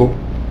proposal,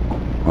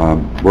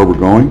 where we're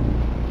going,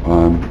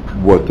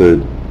 what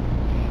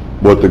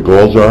the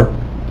goals are,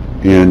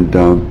 and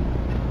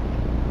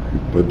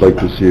I'd like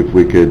to see if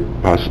we could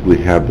possibly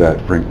have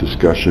that frank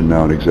discussion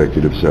now in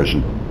executive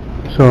session.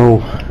 So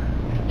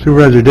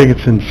Supervisor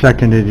Dickinson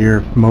seconded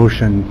your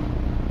motion.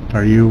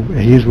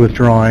 He's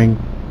withdrawing.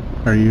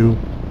 Are you?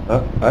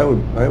 I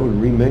would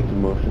remake the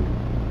motion.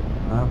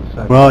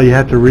 Well, you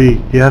have to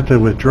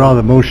withdraw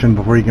the motion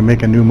before you can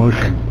make a new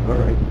motion. All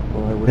right.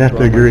 Well, I You have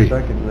to agree.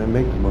 second and I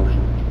make the motion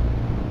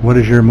What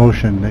is your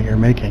motion that you're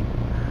making?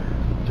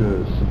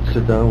 to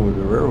sit down with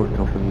the railroad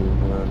company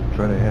and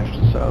try to hash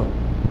this out.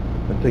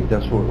 I think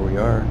that's where we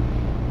are.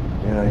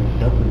 And I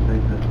definitely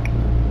think that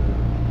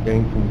the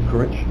gang from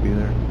Corinth should be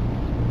there.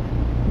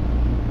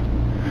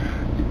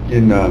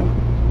 In I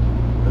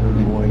don't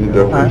know why you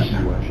deference,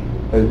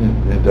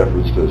 in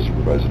deference to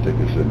Supervisor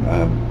Dickinson,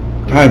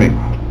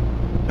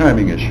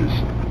 timing issues.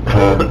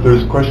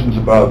 There's questions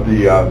about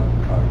the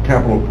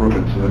capital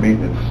improvements and the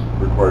maintenance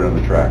required on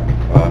the track.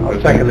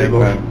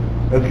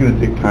 That's going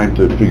to take time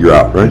to figure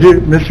out, right?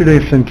 Mr.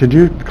 Davidson, could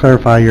you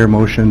clarify your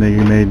motion that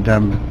you made?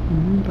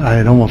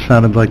 It almost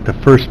sounded like the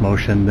first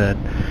motion that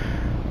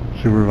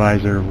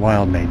Supervisor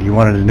Wild made. You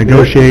wanted to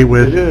negotiate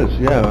with... It is,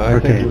 yeah. I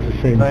Okay.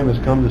 think the time has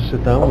come to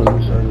sit down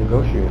and start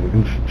negotiating.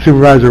 And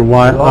Supervisor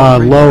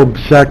Loeb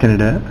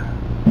seconded it.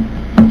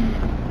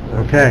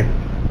 Okay.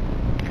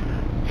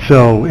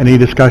 So, any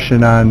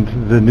discussion on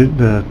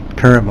the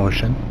current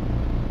motion?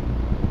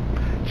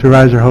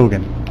 Supervisor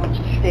Hogan. I'll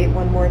just state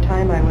one more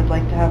time,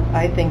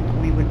 I think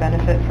we would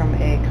benefit from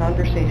a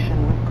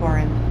conversation with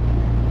Corinth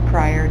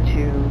prior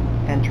to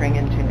entering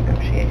into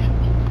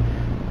negotiations.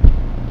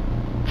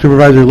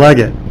 Supervisor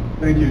Leggett.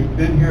 Thank you.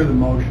 Didn't hear the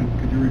motion.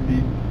 Could you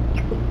repeat?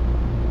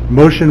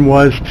 Motion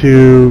was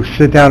to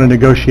sit down and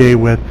negotiate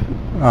with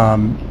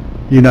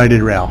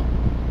United Rail.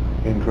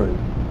 In Corinth.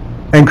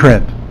 And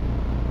Corinth.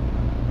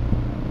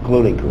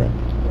 Including Corinth.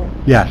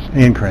 Yes,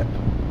 and Corinth.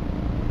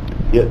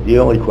 The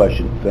only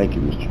question, thank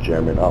you, Mr.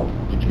 Chairman,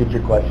 did you get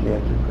your question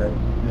answered, Craig?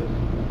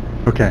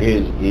 Yes. Okay.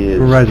 Is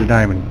Supervisor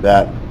Diamond.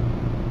 that,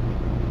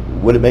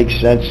 would it make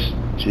sense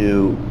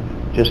to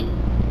just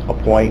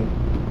appoint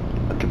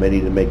a committee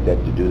to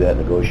do that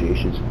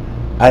negotiations?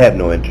 I have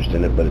no interest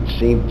in it, but it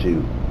seemed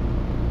to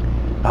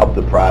help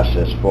the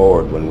process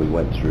forward when we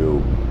went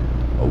through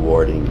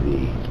awarding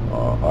the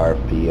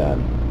RFP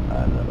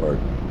or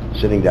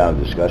sitting down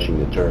and discussing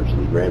the terms of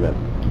the agreement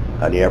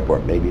on the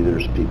airport. Maybe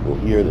there's people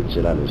here that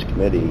sit on this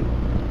committee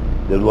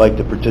that would like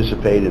to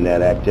participate in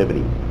that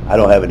activity. I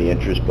don't have any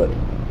interest, but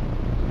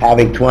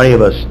having 20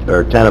 of us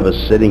or 10 of us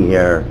sitting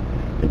here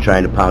and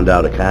trying to pound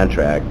out a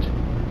contract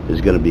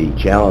is going to be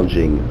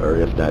challenging, or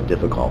if not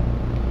difficult.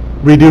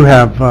 We do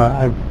have,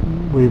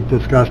 we've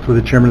discussed with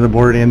the chairman of the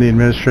board and the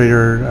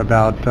administrator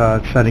about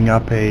setting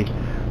up a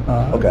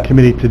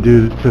committee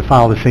to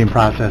follow the same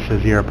process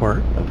as the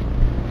airport.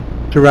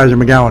 Supervisor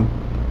McGowan.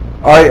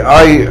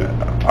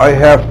 I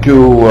have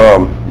to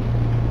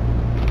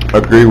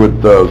agree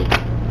with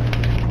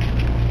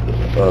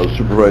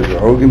Supervisor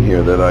Hogan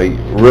here that I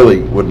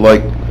really would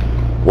like,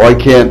 why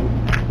can't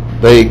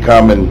they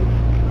come and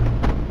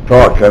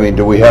talk? I mean,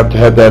 do we have to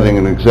have that in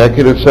an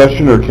executive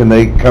session, or can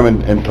they come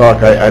in and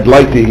talk? I'd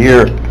like to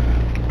hear,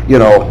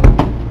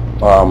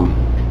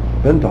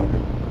 Ben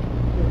talking.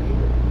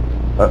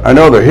 I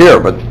know they're here,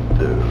 but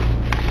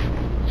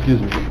Excuse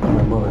me,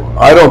 my mother.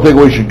 I don't think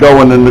we should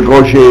go in and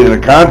negotiate a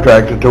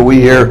contract until we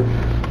hear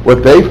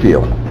what they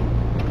feel.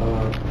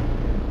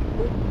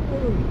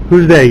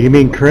 Who's they? You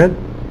mean Corinth?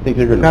 I think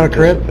they're going to Town of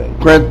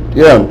Corinth? Corinth,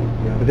 yeah.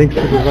 I think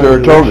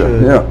Supervisor...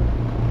 Saratoga,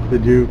 yeah.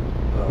 Did you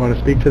want to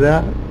speak to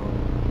that?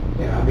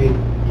 Yeah, I mean,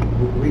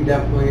 we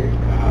definitely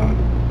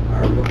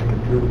are looking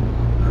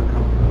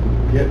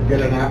to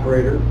get an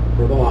operator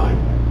for the line,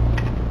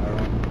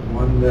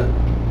 one that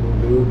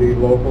will do the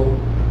local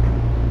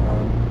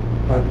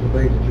types of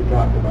things that you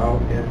talked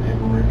about,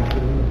 and we're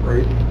interested in the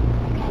freight.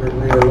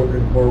 Certainly are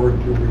looking forward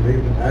to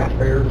relieve the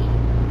taxpayers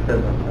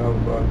of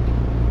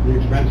the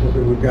expenses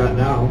that we've got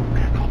now.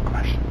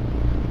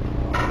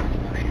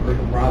 We're in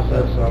the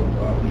process of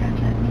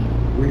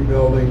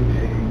rebuilding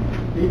a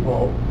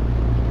depot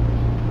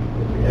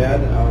that we had.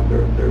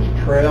 There's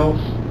trails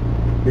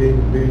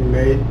being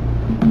made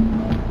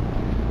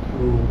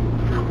through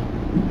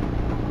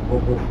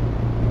local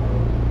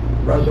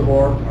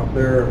reservoir up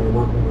there, and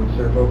we're working with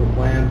Saratoga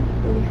Plan.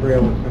 There's a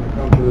trail that's going to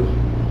come to this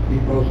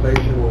depot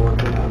station. We're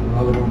working on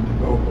another one to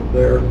go from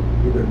there,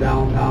 either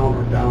downtown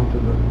or down to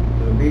the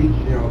beach.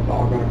 It's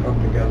all going to come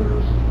together.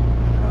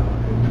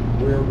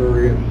 And we're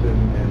very interested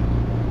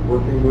in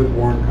working with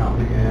Warren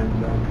County and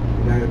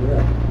United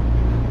Rail.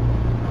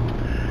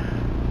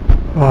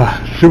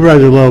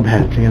 Supervisor Loeb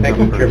has his hands Thank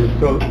up you, first. Chairman.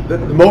 So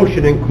the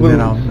motion includes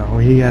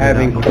he had it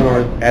having down.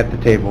 Corinth at the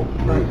table.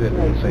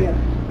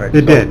 Right,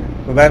 It did.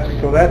 So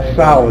that's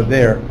solid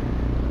there.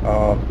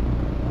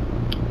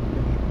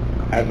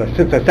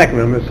 Since I second,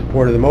 I'm in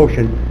support of the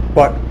motion,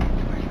 but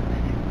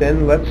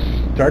then let's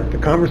start the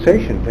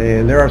conversation.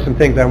 And there are some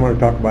things I want to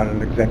talk about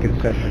in executive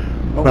session.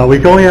 Well, we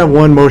can only have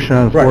one motion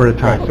on the floor at a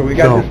time. Right, so we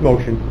got this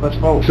motion. Let's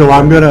vote. So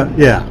I'm gonna,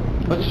 yeah,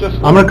 Let's just...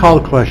 I'm gonna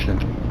call the question.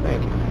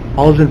 Thank you.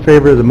 All's in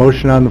favor of the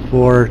motion on the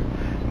floor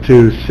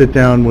to sit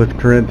down with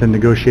Corinth and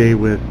negotiate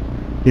with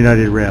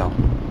United Rail?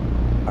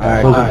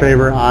 Aye. Those in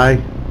favor, aye.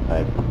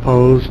 Aye.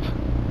 Opposed?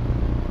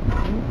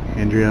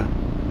 Andrea?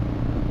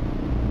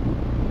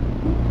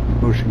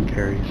 Motion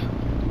carries.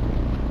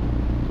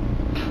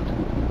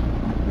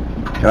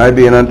 Can I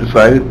be an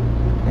undecided?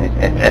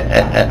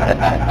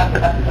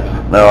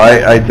 No,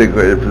 I think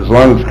if, as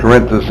long as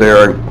Corinth is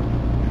there,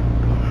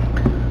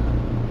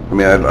 I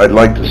mean, I'd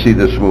like to see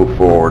this move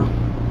forward.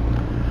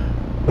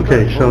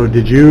 Okay, so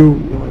did you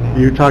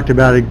talked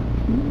about it,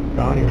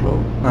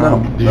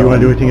 did you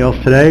want to do anything else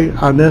today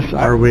on this?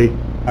 Are we?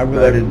 I would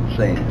like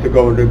to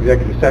go into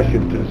executive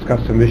session to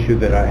discuss some issue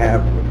that I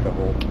have with the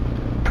whole,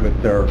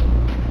 with their...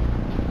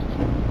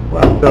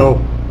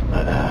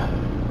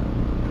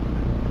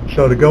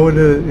 So to go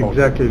into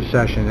executive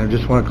session, I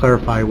just want to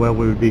clarify what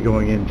we would be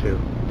going into.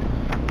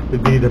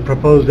 It'd be the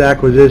proposed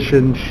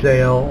acquisition,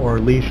 sale, or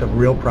lease of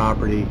real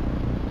property,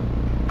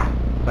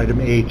 item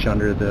H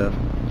under the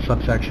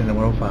subsection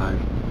 105.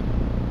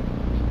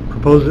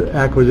 Proposed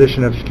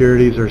acquisition of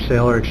securities or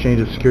sale or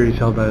exchange of securities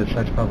held by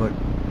such public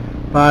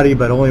body,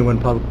 but only when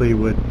publicly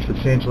would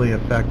substantially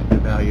affect the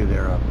value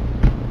thereof.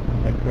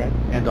 Is that correct?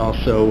 And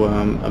also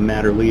a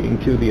matter leading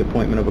to the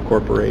appointment of a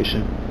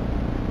corporation.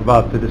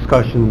 About the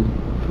discussion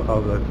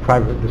of the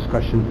private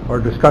discussion, or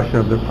discussion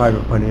of the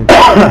private financial...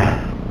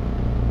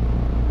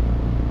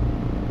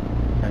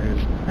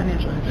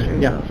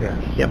 Yeah.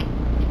 Yep.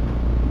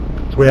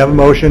 So we have a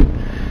motion,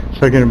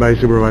 seconded by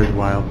Supervisor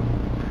Wild.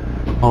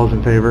 All's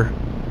in favor?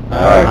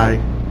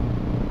 Aye.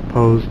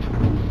 Opposed?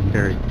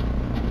 Carried.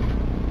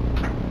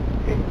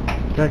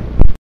 Okay.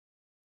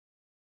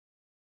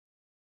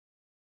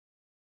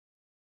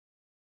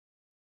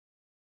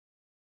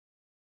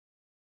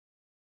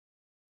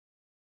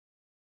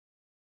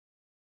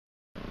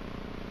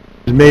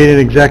 Is made in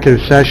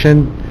executive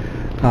session,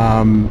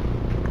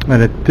 and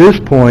at this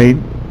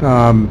point,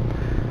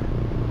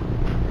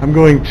 I'm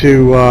going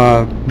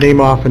to name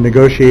off a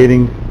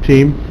negotiating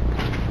team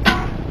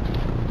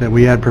that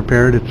we had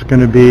prepared. It's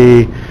going to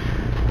be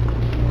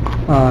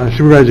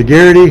Supervisor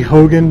Garrity,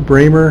 Hogan,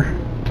 Bramer,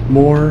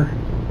 Moore,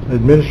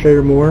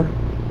 Administrator Moore,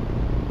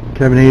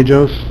 Kevin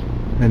Hajos,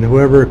 and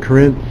whoever,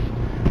 Corinth.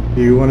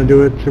 Do you want to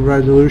do it,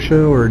 Supervisor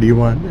Lucia, or do you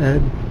want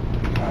Ed?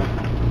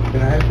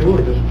 Can I have two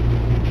or just...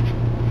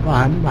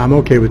 I'm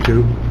okay with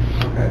two.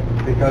 Okay,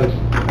 because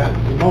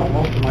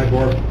most of my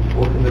board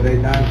work in the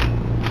daytime.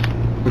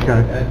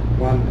 Okay.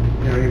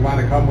 You want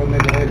to come with me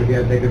today, but you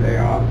have to take a day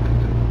off.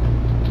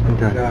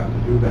 Okay. Job to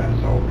do that,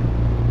 so,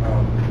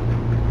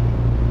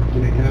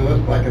 can you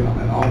list like an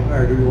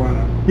alternate, or do you want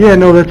to? Yeah,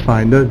 no, that's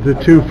fine. The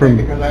two Okay, from...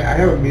 because I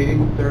have a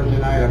meeting Thursday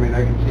night, I mean,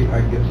 I can see if I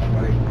can get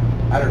somebody.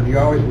 I don't, do you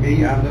always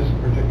meet on this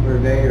particular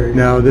day, or?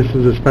 No, this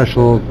is a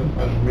special... This is a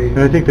special meeting.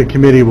 And I think the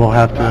committee will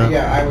have to...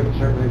 Yeah, I would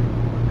certainly,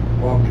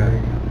 well,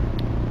 okay.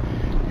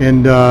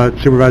 And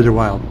Supervisor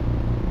Wild.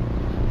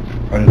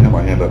 I didn't have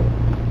my hand up.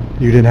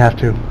 You didn't have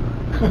to.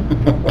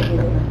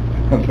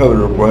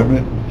 Another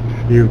appointment?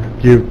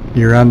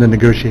 You're on the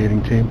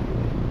negotiating team.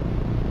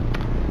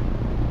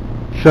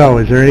 So,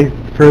 is there any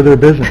further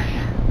business?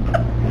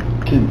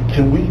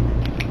 Can we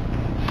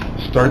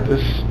start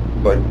this,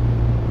 like,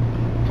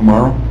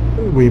 tomorrow?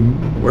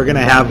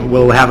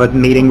 We'll have a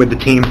meeting with the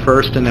team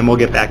first, and then we'll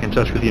get back in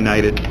touch with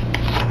United.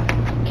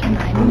 We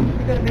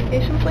got a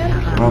vacation plan?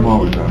 I'm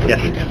always on. Yes.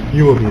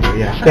 You will be there,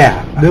 yeah.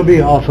 Staff. There'll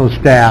be also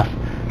staff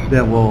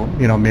that will,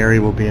 Mary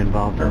will be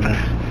involved in this.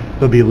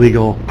 There'll be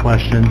legal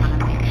questions. I want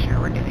to make sure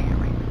we're doing it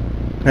right.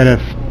 And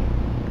if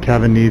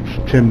Kevin needs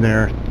Tim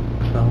there,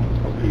 so.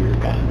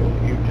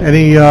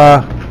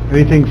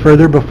 Anything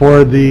further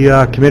before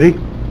the committee?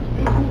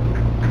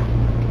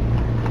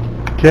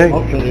 Okay.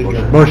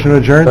 Motion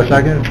adjourned,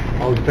 second.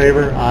 All in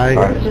favor? Aye.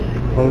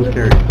 Opposed,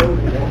 carried.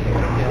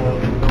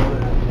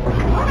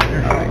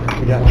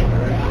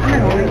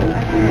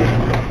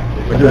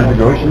 We're doing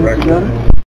negotiations together?